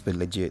pure, it must be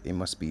legit, it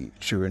must be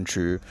true and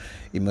true,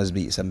 it must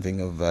be something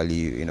of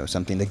value,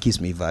 something that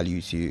gives me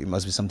value to you. It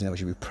must be something that we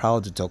should be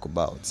proud to talk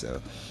about.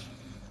 So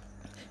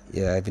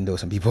yeah, even though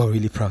some people are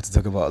really proud to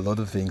talk about a lot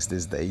of things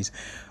these days,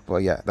 but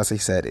yeah, as I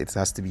said, it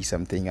has to be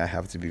something I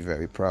have to be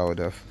very proud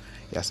of.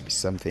 It has to be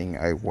something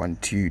I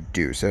want to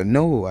do. So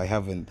no, I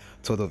haven't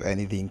thought of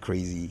anything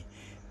crazy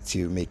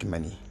to make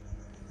money.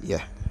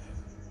 Yeah.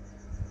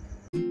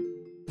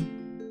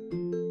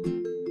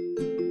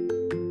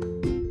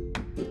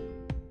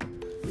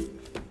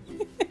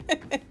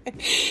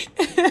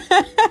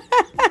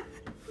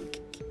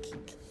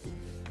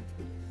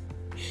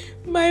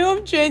 My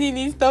home training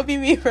is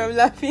stopping me from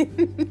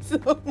laughing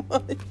so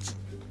much.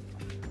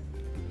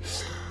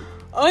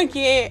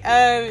 Okay,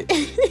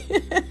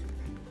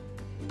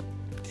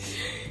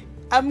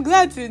 I'm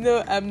glad to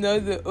know I'm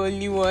not the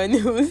only one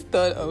who's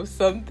thought of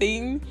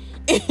something.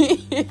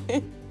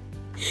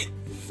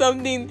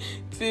 Something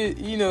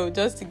to,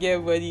 just to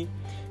get money.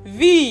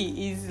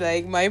 V is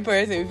like my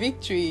person,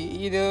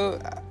 Victory.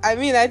 I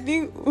mean, I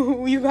think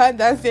we've had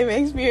that same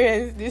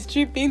experience, this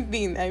tripping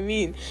thing. I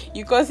mean,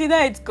 you consider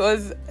it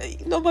because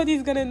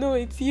nobody's gonna know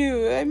it's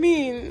you. I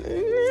mean,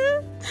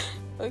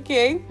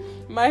 okay.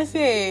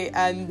 Marseille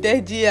and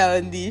Deji are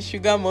on the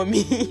Sugar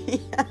Mommy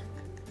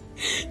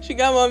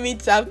Sugar Mommy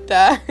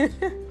chapter.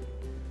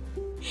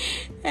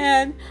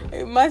 And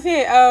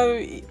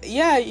Marseille,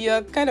 yeah,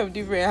 you're kind of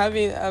different,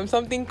 having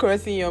something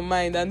crossing your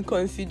mind and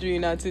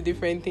considering are two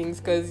different things,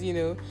 because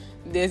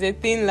there's a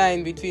thin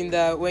line between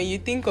that. When you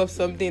think of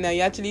something and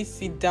you actually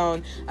sit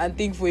down and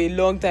think for a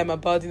long time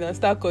about it and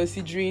start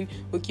considering,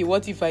 okay,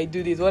 what if I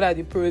do this? What are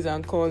the pros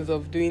and cons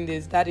of doing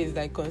this? That is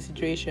like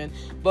consideration.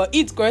 But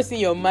it crossing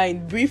your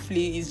mind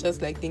briefly is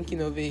just like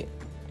thinking of it.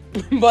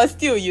 But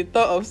still, you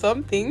thought of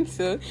something,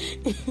 so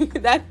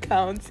that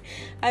counts.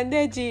 And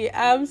Deji,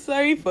 I'm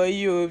sorry for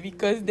you,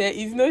 because there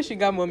is no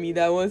Sugar Mommy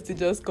that wants to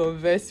just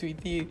converse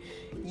with you.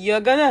 You're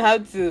gonna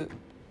have to,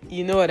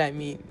 you know what I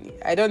mean.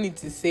 I don't need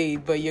to say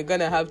it, but you're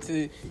gonna have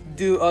to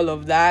do all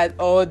of that,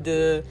 all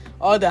the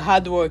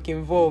hard work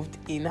involved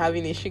in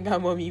having a Sugar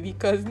Mommy,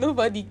 because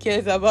nobody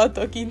cares about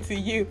talking to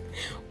you.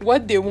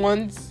 What they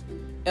want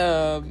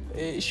a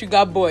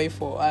sugar boy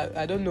for,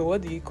 I don't know,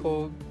 what do you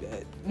call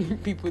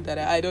people that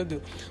I don't know.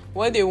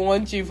 What they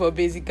want you for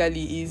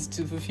basically is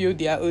to fulfill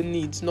their own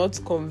needs, not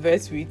to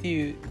converse with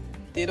you.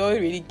 They don't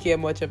really care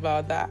much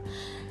about that.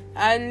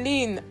 And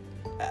Lynn,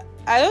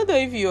 I don't know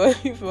if you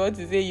want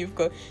to say you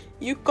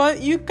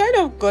kind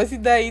of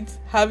consider it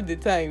half the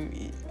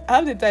time.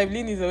 Half the time,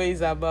 Lynn is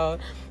always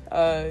about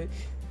I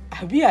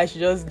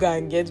should just go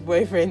and get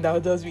boyfriend that will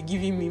just be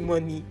giving me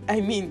money. I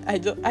mean,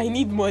 I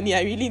need money.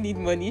 I really need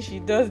money. She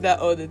does that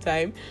all the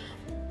time,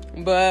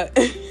 but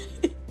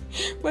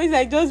but it's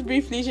like, just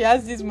briefly, she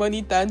has these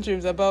money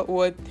tantrums about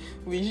what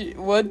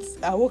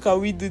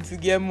can we do to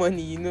get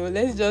money.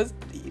 Let's just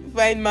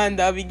find man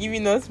that will be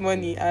giving us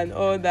money and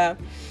all that.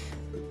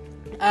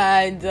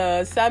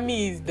 And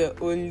Sammy is the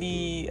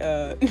only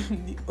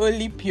the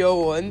only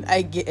pure one,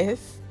 I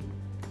guess.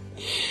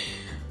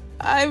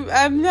 I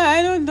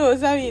don't know,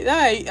 Sammy.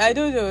 I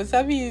don't know.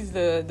 Sammy is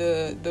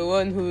the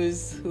one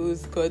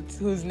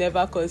who's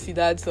never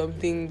considered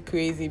something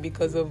crazy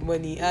because of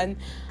money, and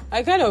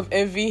I kind of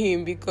envy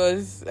him,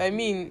 because I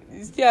mean,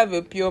 you still have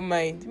a pure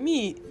mind.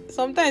 Me,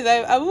 sometimes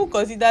I will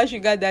consider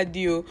sugar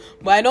daddy,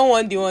 but I don't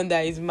want the one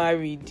that is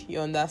married.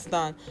 You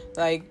understand?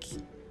 Like,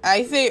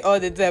 I say all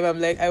the time, I'm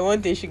like, I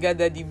want a sugar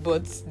daddy,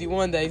 but the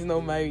one that is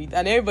not married.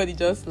 And everybody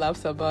just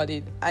laughs about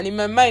it. And in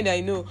my mind, I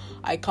know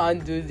I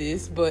can't do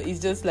this, but it's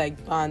just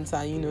like banter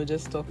and,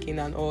 just talking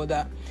and all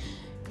that.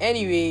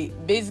 Anyway,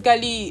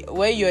 basically,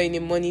 when you're in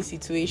a money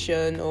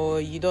situation or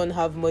you don't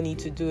have money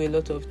to do a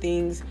lot of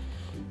things,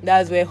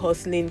 that's where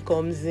hustling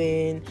comes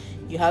in.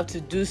 You have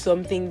to do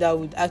something that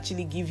would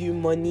actually give you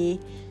money.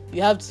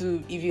 You have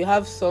to, if you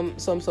have some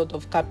sort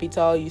of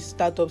capital, you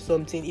start up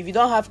something. If you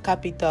don't have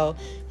capital,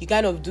 you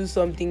kind of do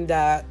something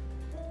that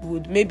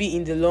would, maybe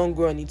in the long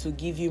run, it will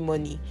give you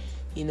money,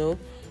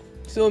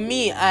 So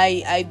me,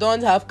 I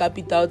don't have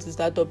capital to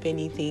start up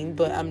anything,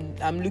 but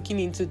I'm looking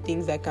into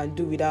things I can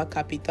do without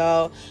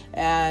capital.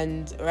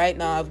 And right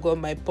now I've got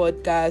my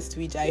podcast,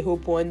 which I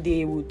hope one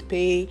day would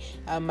pay,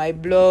 and my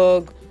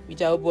blog,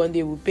 which I hope one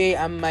day will pay,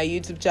 and my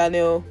YouTube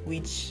channel,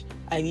 which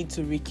I need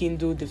to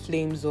rekindle the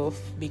flames of,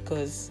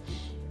 because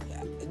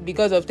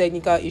of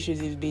technical issues,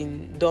 it's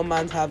been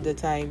dormant half the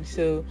time.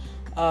 So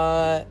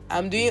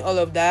I'm doing all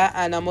of that,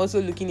 and I'm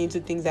also looking into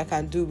things I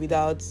can do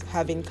without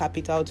having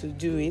capital to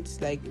do it,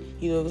 like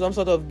some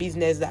sort of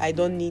business that I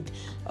don't need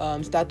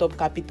startup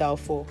capital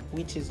for,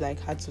 which is like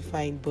hard to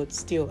find, but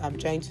still I'm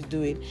trying to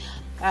do it.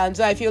 And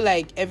so I feel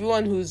like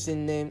everyone who's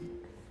in a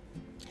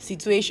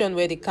situation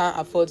where they can't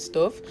afford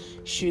stuff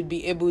should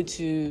be able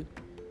to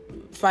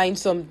find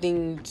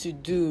something to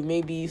do,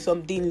 maybe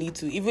something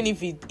little, even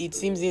if it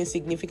seems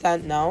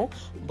insignificant now,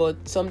 but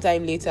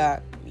sometime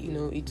later,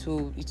 it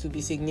will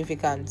be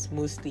significant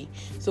mostly.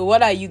 So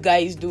what are you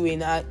guys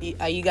doing? Are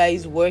you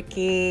guys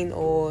working,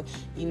 or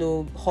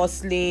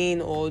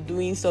hustling, or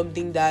doing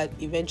something that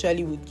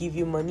eventually would give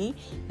you money?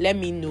 Let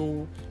me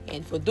know.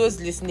 And for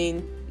those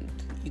listening,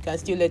 you can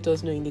still let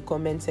us know in the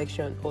comment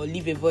section, or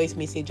leave a voice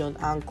message on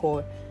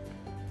Anchor.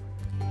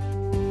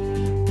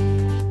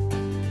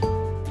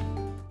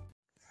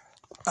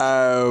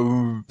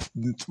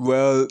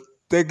 Well,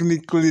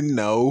 technically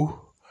no.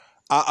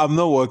 I'm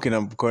not working.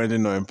 I'm currently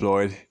not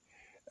employed.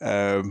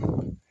 I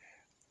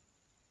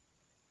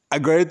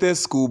graduated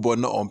school, but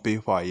not on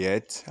paper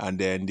yet. And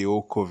then the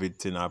whole COVID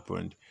thing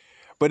happened.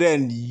 But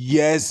then,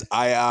 yes,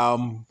 I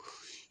am,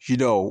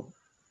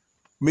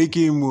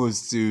 making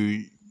moves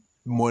to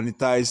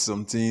monetize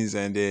some things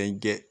and then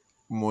get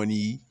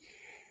money.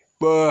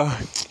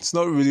 But it's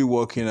not really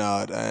working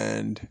out.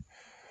 And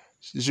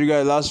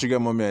last sugar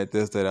mommy I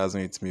tested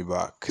hasn't hit me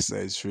back. So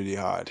it's really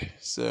hard.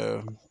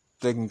 So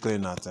technically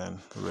nothing,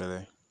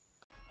 really.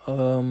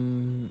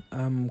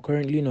 I'm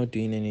currently not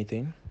doing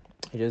anything.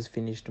 I just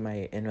finished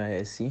my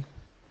NYSC.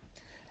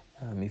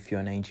 If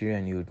you're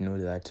Nigerian, you would know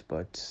that,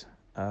 but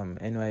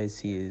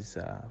NYSC is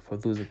for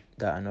those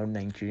that are not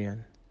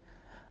Nigerian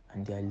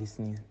and they are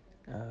listening.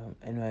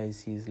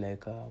 NYSC is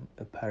like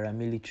a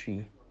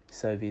paramilitary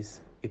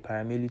service, a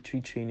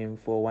paramilitary training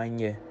for 1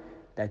 year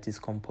that is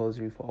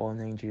compulsory for all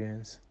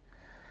Nigerians.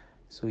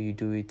 So you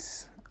do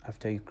it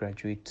after you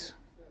graduate.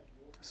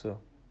 So,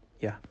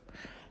 yeah.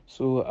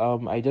 So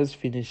I just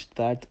finished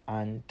that,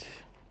 and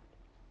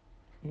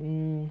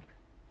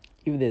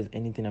if there's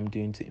anything I'm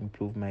doing to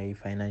improve my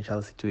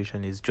financial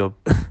situation is job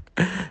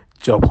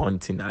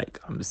hunting. Like,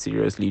 I'm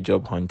seriously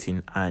job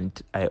hunting.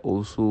 And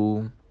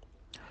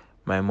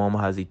my mom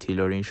has a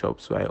tailoring shop,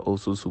 so I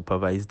also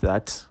supervise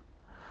that.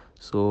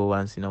 So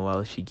once in a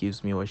while she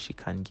gives me what she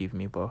can give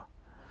me,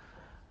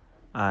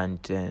 and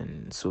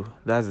then so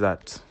that's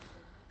that.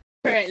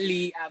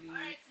 Currently, I'm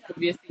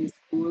obviously in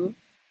school.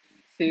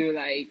 So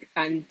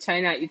and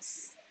China,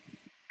 it's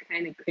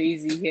kind of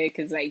crazy here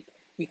because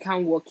you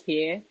can't work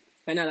here.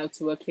 You're not allowed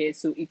to work here,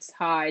 so it's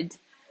hard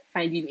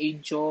finding a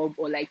job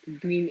or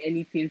doing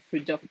anything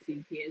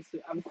productive here. So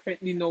I'm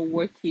currently not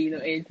working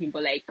or anything,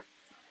 but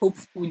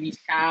hopefully,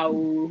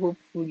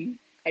 hopefully,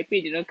 I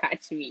pray they don't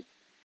catch me.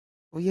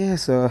 Oh yeah,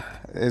 so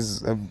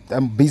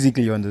I'm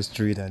basically on the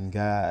street, and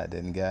God,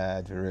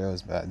 for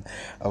reals, man.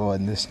 I'm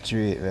on the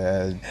street,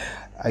 man.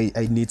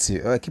 I need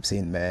to. I keep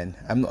saying, man.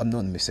 I'm not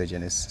a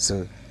misogynist,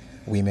 so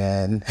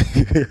women.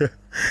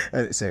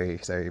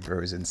 sorry,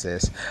 bros and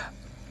sis.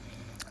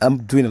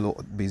 I'm doing a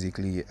lot,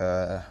 basically.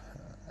 I'm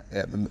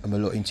a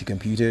lot into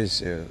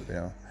computers,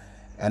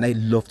 and I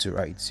love to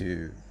write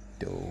too.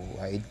 Though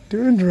I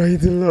don't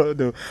write a lot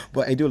though,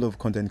 but I do a lot of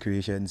content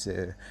creation.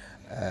 So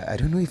I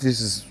don't know if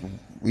it's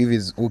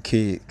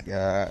okay,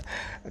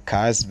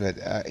 cast, but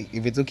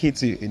if it's okay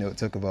to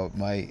talk about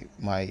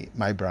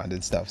my brand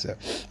and stuff. So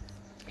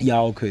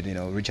y'all could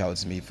reach out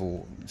to me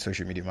for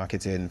social media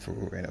marketing, for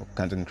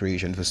content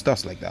creation, for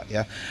stuff like that.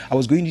 Yeah, I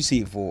was going to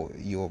say for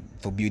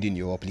building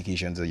your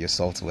applications or your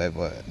software,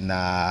 but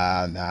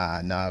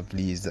nah,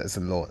 please, that's a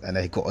lot, and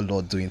I got a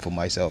lot doing for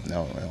myself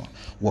now,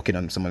 working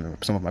on some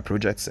of my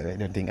projects. I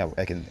don't think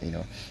I can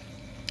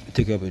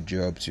take up a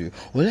job too.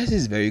 Well, that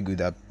is very good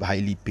at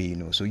highly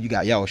paying. So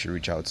y'all should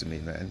reach out to me,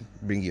 man.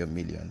 Bring your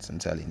millions, I'm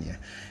telling you.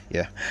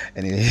 Yeah.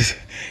 Anyways,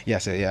 yeah.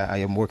 So yeah, I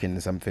am working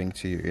on something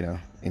to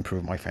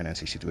improve my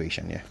financial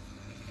situation. Yeah.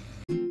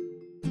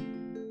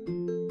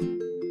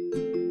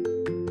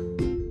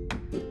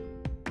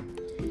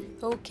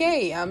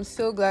 Okay, I'm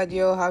so glad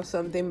you all have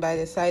something by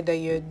the side that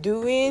you're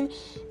doing,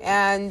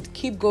 and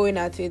keep going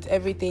at it.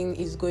 Everything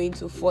is going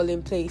to fall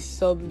in place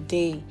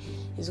someday.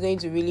 It's going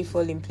to really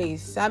fall in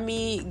place.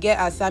 Sammy, get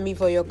a Sammy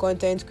for your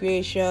content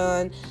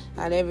creation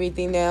and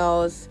everything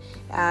else.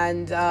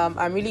 And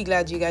I'm really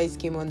glad you guys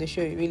came on the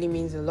show. It really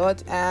means a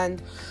lot.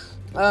 And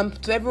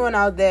to everyone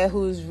out there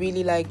who's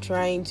really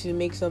trying to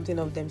make something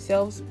of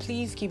themselves,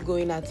 please keep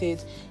going at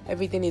it.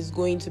 Everything is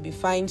going to be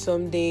fine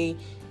someday.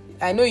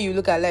 I know you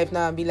look at life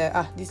now and be like,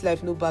 this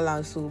life no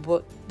balance. So,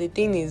 but the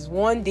thing is,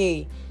 one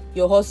day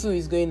your hustle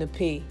is going to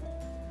pay.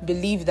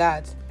 Believe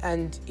that,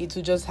 and it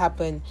will just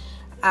happen.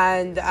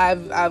 And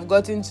I've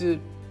gotten to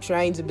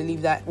trying to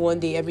believe that one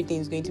day everything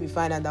is going to be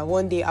fine, and that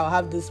one day I'll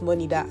have this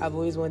money that I've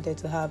always wanted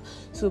to have.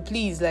 So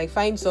please,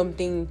 find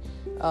something,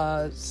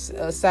 a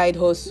side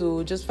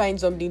hustle. Just find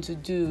something to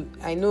do.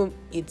 I know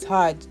it's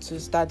hard to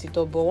start it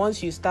up, but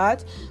once you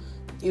start,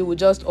 it will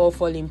just all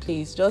fall in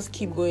place. Just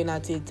keep going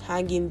at it,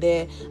 hang in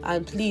there,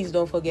 and please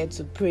don't forget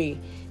to pray,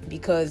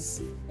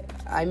 because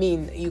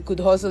you could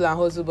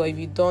hustle, but if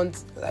you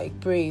don't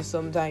pray,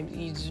 sometimes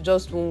it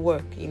just won't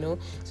work,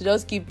 So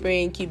just keep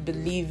praying, keep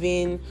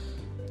believing,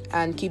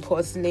 and keep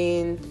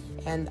hustling.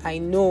 And I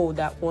know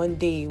that one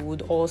day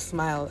would all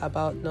smile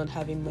about not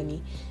having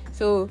money.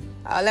 So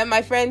I'll let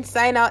my friends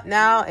sign out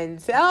now and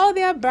sell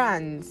their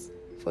brands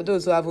for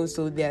those who haven't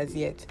sold theirs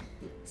yet.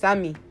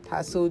 Sammy,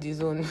 has sold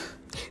his own.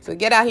 So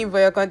get at him for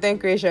your content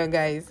creation,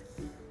 guys.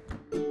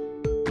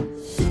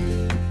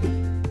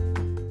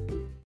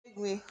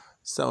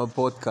 So I'm a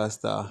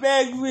podcaster.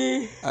 Beg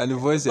me. And the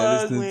voice you're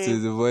Beg listening me. to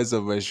is the voice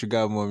of my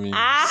sugar mommy.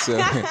 So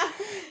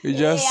we Hey,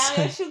 just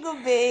I'm your sugar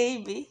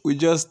baby. we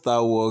just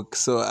start work.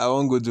 So I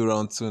won't go do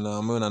round 2 now.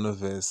 I'm on another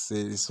verse.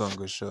 Say this one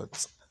go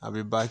short. I'll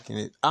be back in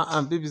it.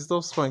 Baby,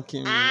 stop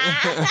spanking me.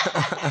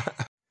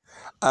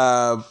 Okay,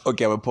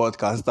 I'm a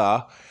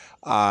podcaster.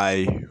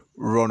 I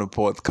run a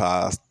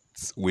podcast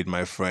with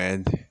my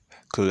friend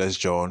Clueless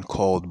John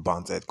called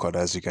Band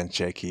Headquarters. You can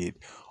check it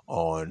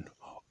on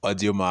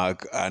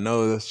AudioMac and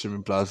other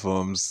streaming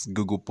platforms: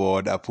 Google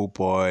Pod, Apple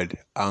Pod,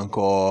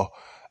 Anchor,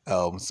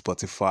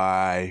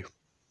 Spotify,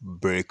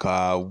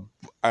 Breaker,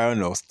 I don't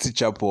know,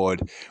 Stitcher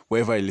Pod,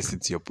 wherever you listen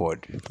to your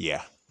pod.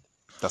 Yeah,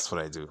 that's what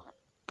I do.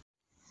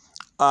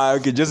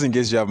 Okay, just in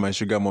case you have my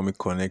sugar mommy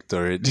connect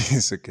already.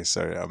 It's okay,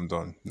 sorry, I'm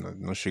done.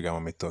 No sugar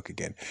mommy talk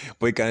again.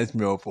 But you can hit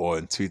me up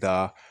on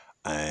Twitter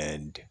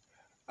and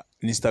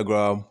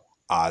Instagram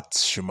at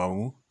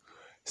Shumamu,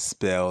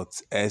 spelled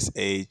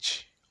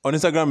SH. On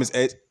Instagram is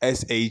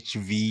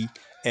SHVMAMU.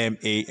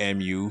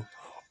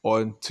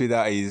 On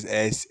Twitter is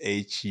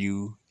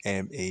SHUMAMU.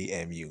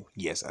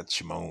 Yes, at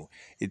Shumamu.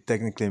 It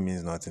technically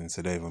means nothing,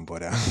 so don't even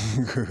bother.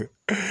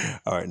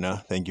 All right, now,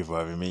 thank you for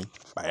having me.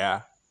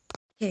 Bye.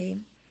 Okay,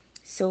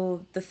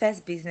 so the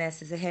first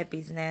business is a hair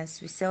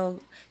business. We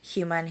sell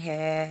human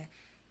hair,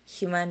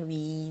 human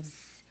wigs,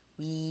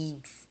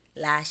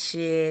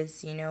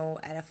 lashes,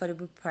 at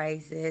affordable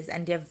prices,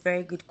 and they're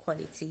very good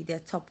quality. They're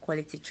top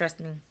quality,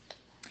 trust me.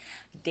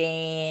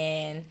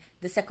 Then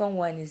the second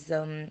one is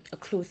a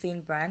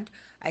clothing brand.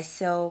 I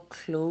sell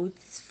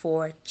clothes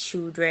for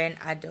children,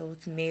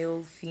 adults,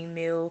 male,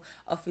 female,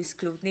 office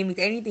clothes, name it,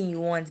 anything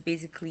you want.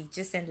 Basically,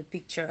 just send a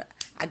picture.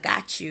 I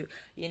got you.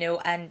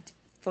 And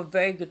for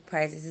very good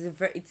prices.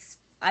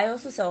 I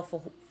also sell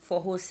for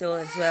wholesale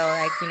as well.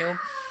 Like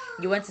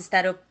you want to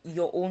start up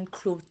your own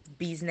clothes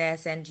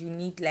business and you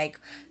need like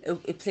a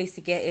place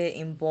to get it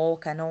in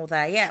bulk and all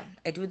that. Yeah,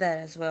 I do that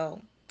as well.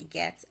 You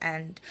get,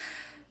 and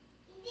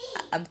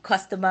I'm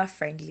customer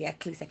friendly.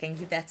 At least I can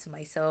give that to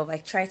myself. I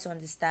try to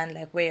understand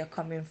like where you're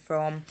coming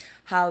from,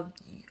 how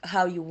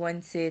you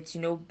want it,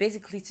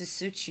 basically to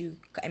suit you.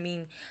 I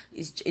mean,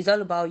 it's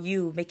all about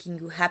you, making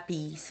you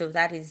happy. So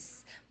that is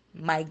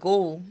my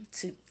goal,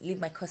 to leave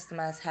my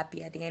customers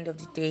happy at the end of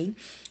the day.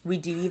 We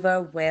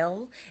deliver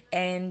well,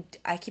 and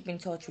I keep in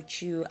touch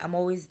with you. I'm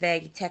always there.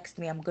 You text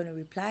me, I'm going to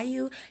reply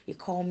you. You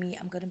call me,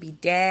 I'm going to be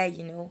there,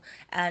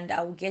 and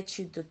I will get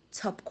you the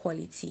top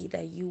quality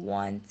that you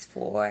want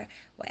for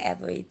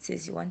whatever it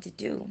is you want to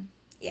do.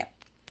 Yep.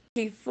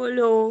 Okay,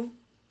 follow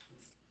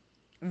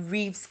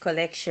Reeves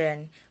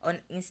Collection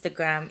on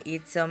Instagram.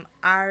 It's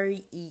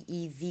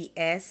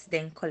REEVS,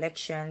 then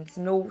collections,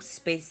 no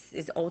space,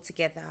 is all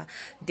together.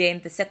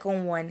 Then the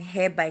second one,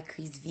 Hair by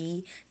Chris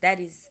V, that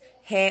is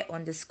hair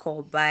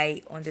underscore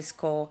by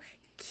underscore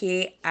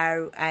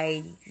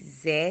KRIZ,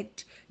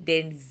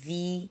 then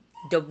VEE.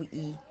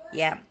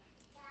 Yeah,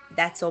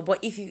 that's all. But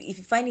if you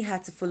find it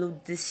hard to follow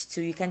this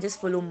too, you can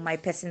just follow my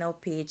personal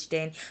page.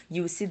 Then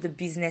you will see the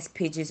business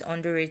pages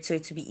under it, so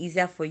it will be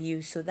easier for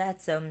you. So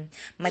that's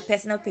my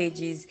personal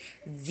page is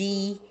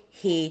VHEEBABE,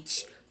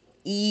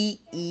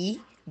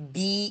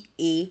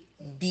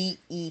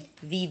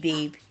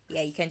 babe.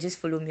 Yeah, you can just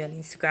follow me on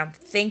Instagram.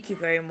 Thank you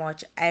very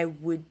much. I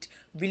would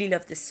really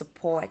love the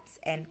support,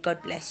 and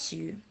God bless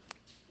you.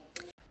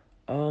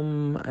 I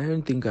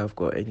don't think I've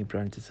got any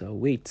brand to sell.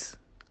 Wait,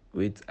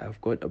 I've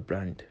got a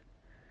brand,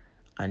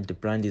 and the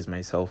brand is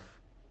myself.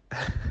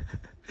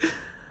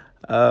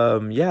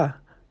 Yeah,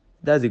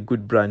 that's a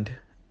good brand.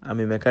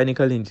 I'm a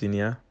mechanical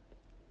engineer,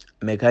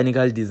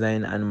 mechanical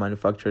design and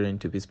manufacturing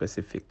to be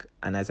specific.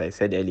 And as I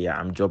said earlier,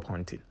 I'm job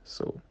hunting.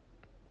 So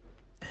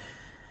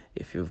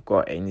if you've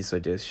got any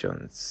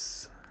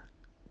suggestions,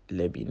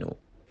 let me know.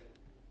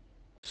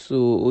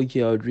 So,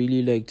 okay, I would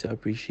really like to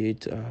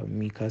appreciate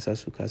Mikasa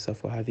Sukasa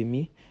for having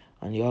me.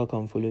 And y'all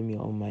can follow me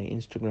on my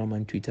Instagram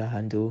and Twitter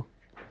handle,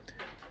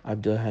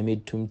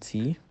 Abdulhamid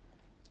Tumti,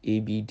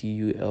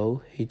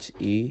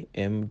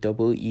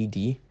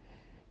 ABDULHAMEED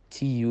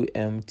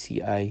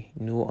TUMTI.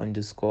 No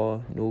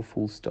underscore, no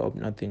full stop,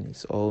 nothing.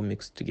 It's all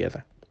mixed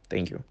together.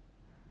 Thank you.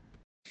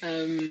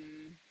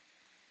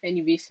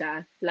 Anyway,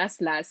 last,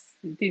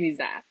 the thing is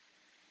that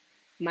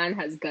man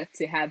has got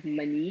to have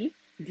money,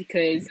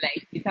 because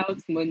like without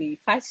money,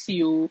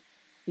 fascio,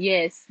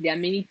 yes, there are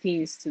many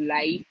things to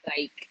life,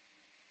 like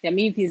there are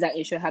many things that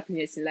ensure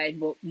happiness in life,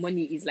 but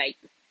money is like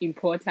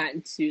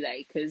important too,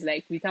 like because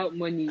like without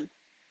money,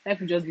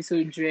 life would just be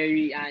so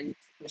dreary and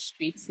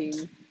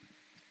frustrating.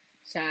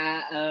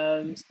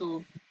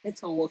 So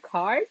let's all work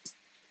hard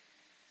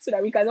so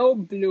that we can all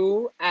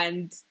blow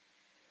and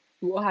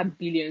we all have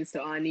billions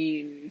to our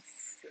names.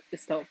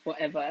 Stop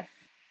forever.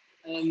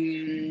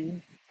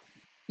 Um,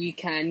 you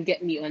can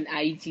get me on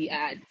IG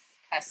at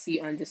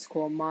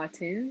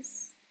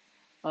Cassie_Martins.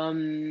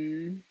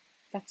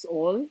 That's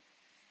all.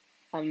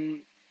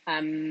 I'm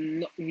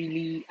not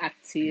really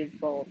active,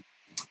 but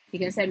You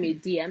can send me a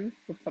DM,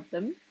 no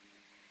problem.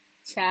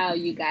 Ciao,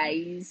 you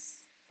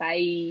guys.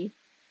 Bye.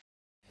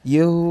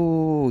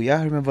 Yo,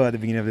 yeah, I remember at the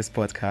beginning of this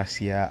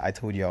podcast, yeah, I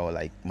told y'all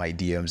like my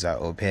DMs are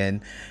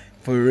open.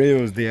 For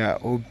reals, they are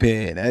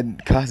open.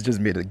 And Cass just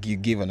made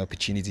give an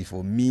opportunity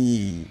for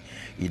me,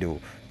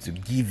 to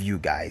give you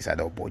guys an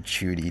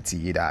opportunity to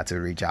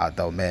reach out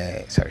to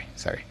me. Sorry.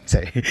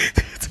 To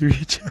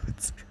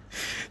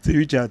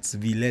reach out to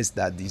me. Let's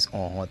start this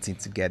on hunting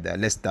together.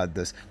 Let's start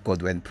this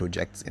Godwin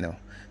project,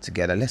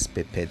 together. Let's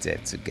prepare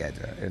it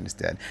together.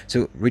 Understand?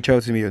 So reach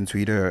out to me on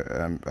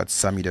Twitter at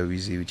Sammy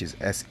Dawizi, which is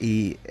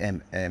SAMMYDAWZZY,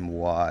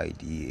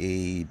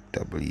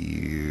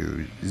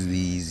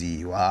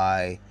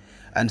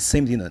 and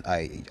same thing on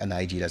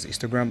IG. That's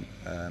Instagram.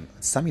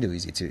 Sammy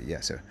Dawizi too. Yeah.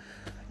 So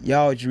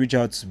y'all reach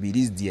out to me.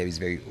 This DM is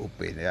very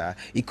open. Yeah,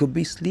 it could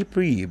be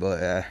slippery,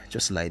 but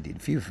just slide in.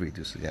 Feel free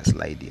to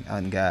slide in.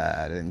 And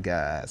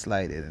God,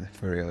 slide in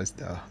for real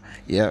stuff.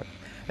 Yeah.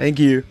 Thank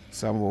you.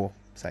 Samuel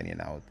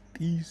signing out.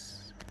 Peace.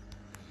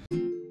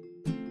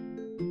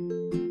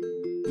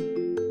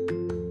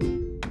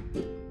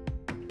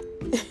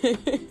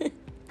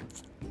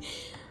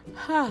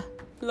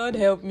 Lord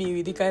help me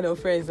with the kind of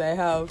friends I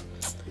have.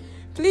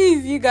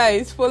 Please, you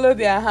guys, follow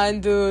their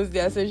handles,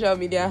 their social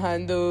media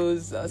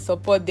handles,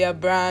 support their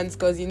brands,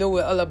 because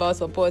we're all about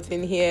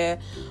supporting here.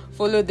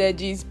 Follow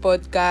Deji's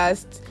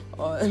podcast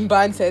on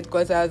Band's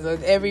headquarters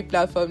on every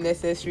platform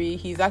necessary.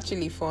 He's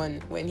actually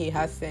fun when he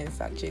has sense,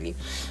 actually.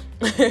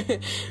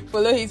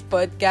 Follow his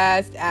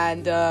podcast,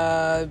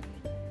 and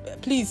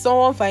please,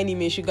 someone find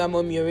him a sugar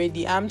mommy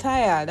already. I'm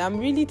tired. I'm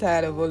really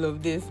tired of all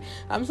of this.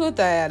 I'm so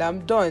tired.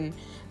 I'm done.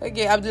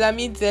 Okay,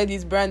 Abdulhamid said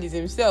his brand is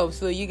himself.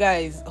 So you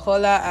guys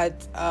holler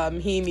at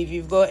him if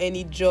you've got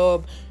any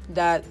job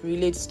that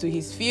relates to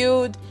his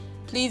field.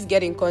 Please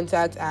get in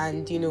contact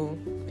and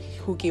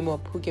hook him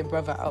up, hook your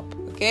brother up.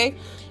 Okay,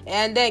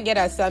 and then get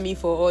at Sammy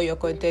for all your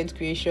content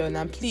creation.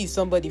 And please,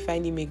 somebody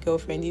find him a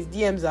girlfriend. His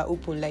DMs are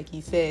open, like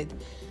he said.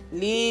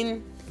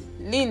 Lynn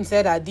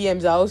said her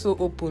DMs are also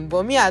open,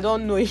 but me, I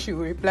don't know if she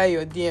will reply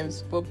your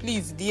DMs. But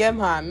please DM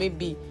her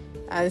maybe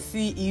and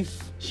see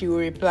if she will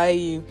reply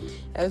you.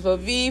 As for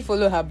V,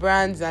 follow her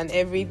brands and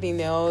everything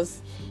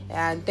else.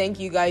 And thank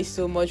you guys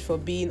so much for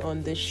being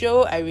on the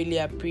show. I really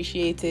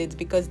appreciate it,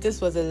 because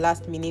this was a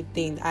last minute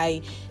thing.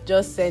 I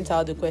just sent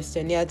out the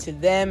questionnaire to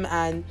them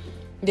and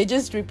they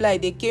just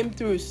replied. They came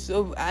through.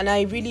 So, and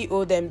I really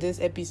owe them this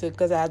episode,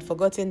 because I had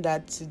forgotten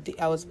that today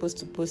I was supposed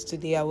to post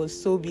today. I was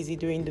so busy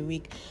during the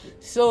week.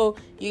 So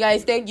you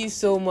guys, thank you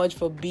so much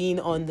for being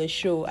on the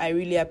show. I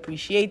really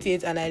appreciate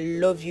it, and I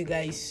love you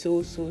guys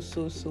so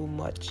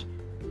much.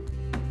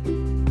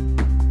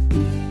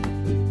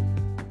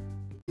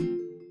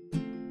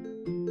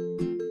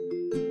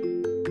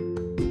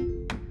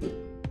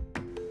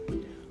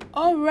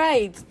 All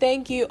right,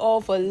 thank you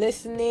all for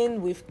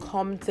listening. We've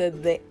come to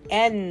the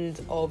end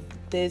of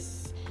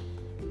this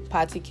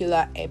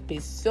particular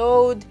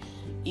episode.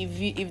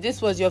 If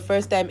this was your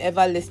first time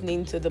ever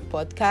listening to the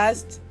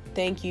podcast,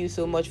 thank you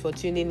so much for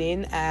tuning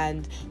in,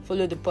 and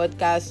follow the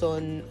podcast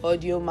on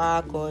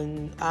AudioMark,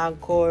 on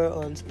Anchor,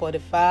 on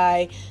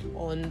Spotify,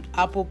 on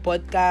Apple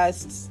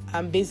Podcasts.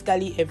 I'm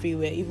basically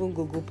everywhere, even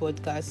Google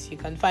Podcasts. You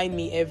can find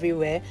me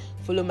everywhere.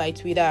 Follow my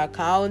Twitter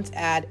account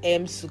at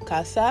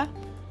msukasa.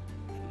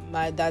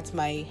 That's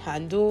my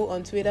handle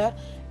on Twitter,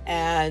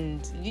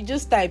 and you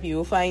just type,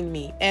 you'll find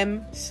me,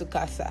 M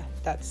Sukasa.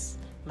 That's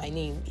my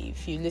name.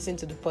 If you listen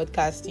to the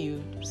podcast,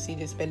 you see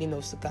the spelling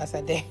of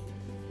Sukasa there.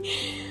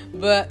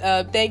 But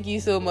thank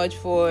you so much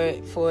for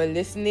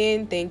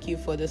listening. Thank you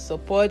for the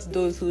support,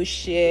 those who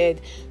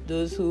shared,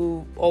 those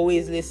who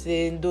always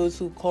listen, those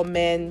who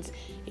comment.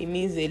 It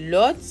means a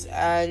lot,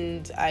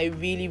 and I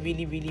really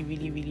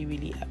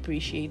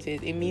appreciate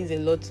it. It means a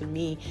lot to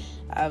me.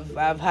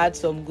 I've had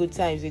some good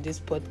times with this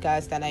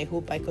podcast, and I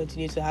hope I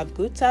continue to have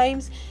good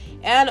times.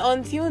 And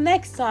until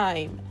next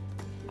time,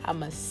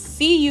 I'ma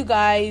see you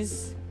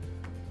guys.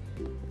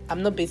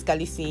 I'm not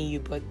basically seeing you,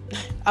 but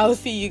I'll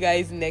see you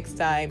guys next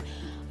time.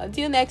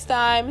 Until next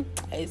time,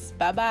 it's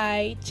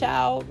bye-bye.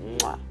 Ciao.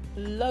 Mwah.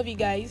 Love you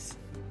guys.